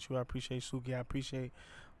appreciate you. I appreciate Suki. I appreciate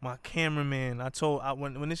my cameraman.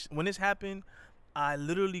 When this happened, I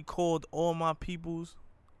literally called all my peoples,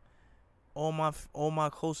 all my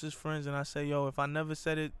closest friends, and I said, yo, if I never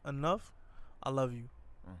said it enough, I love you.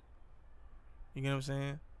 You get what I'm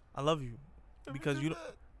saying? I love you, because you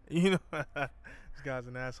know, this guy's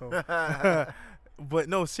an asshole. But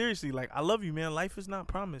no, seriously, like, I love you, man. Life is not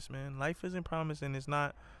promised, man. Life isn't promised, and it's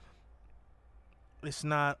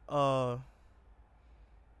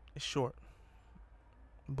short.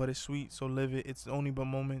 but it's sweet. So live it. It's only but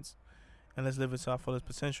moments, and let's live it to our fullest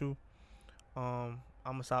potential. I'm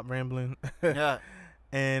gonna stop rambling. Yeah.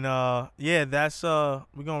 And yeah, that's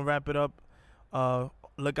we're gonna wrap it up. Uh,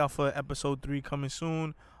 look out for episode 3 coming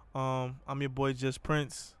soon. I'm your boy Just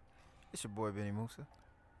Prince. It's your boy Benny Musa.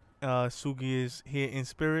 Sugi is here in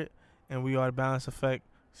spirit, and we are the Balance Effect.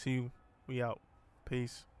 See you. We out.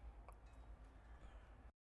 Peace.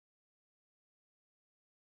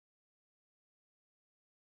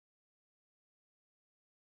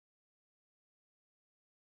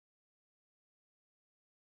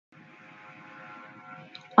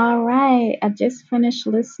 All right, I just finished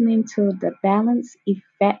listening to the Balance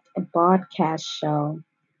Effect broadcast show.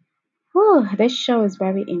 Whew, this show is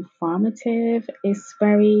very informative. It's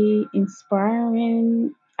very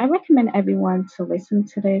inspiring. I recommend everyone to listen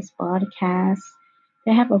to this podcast.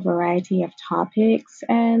 They have a variety of topics,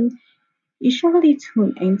 and you should really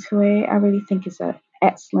tune into it. I really think it's an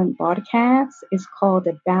excellent podcast. It's called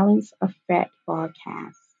the Balance Effect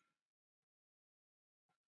Podcast.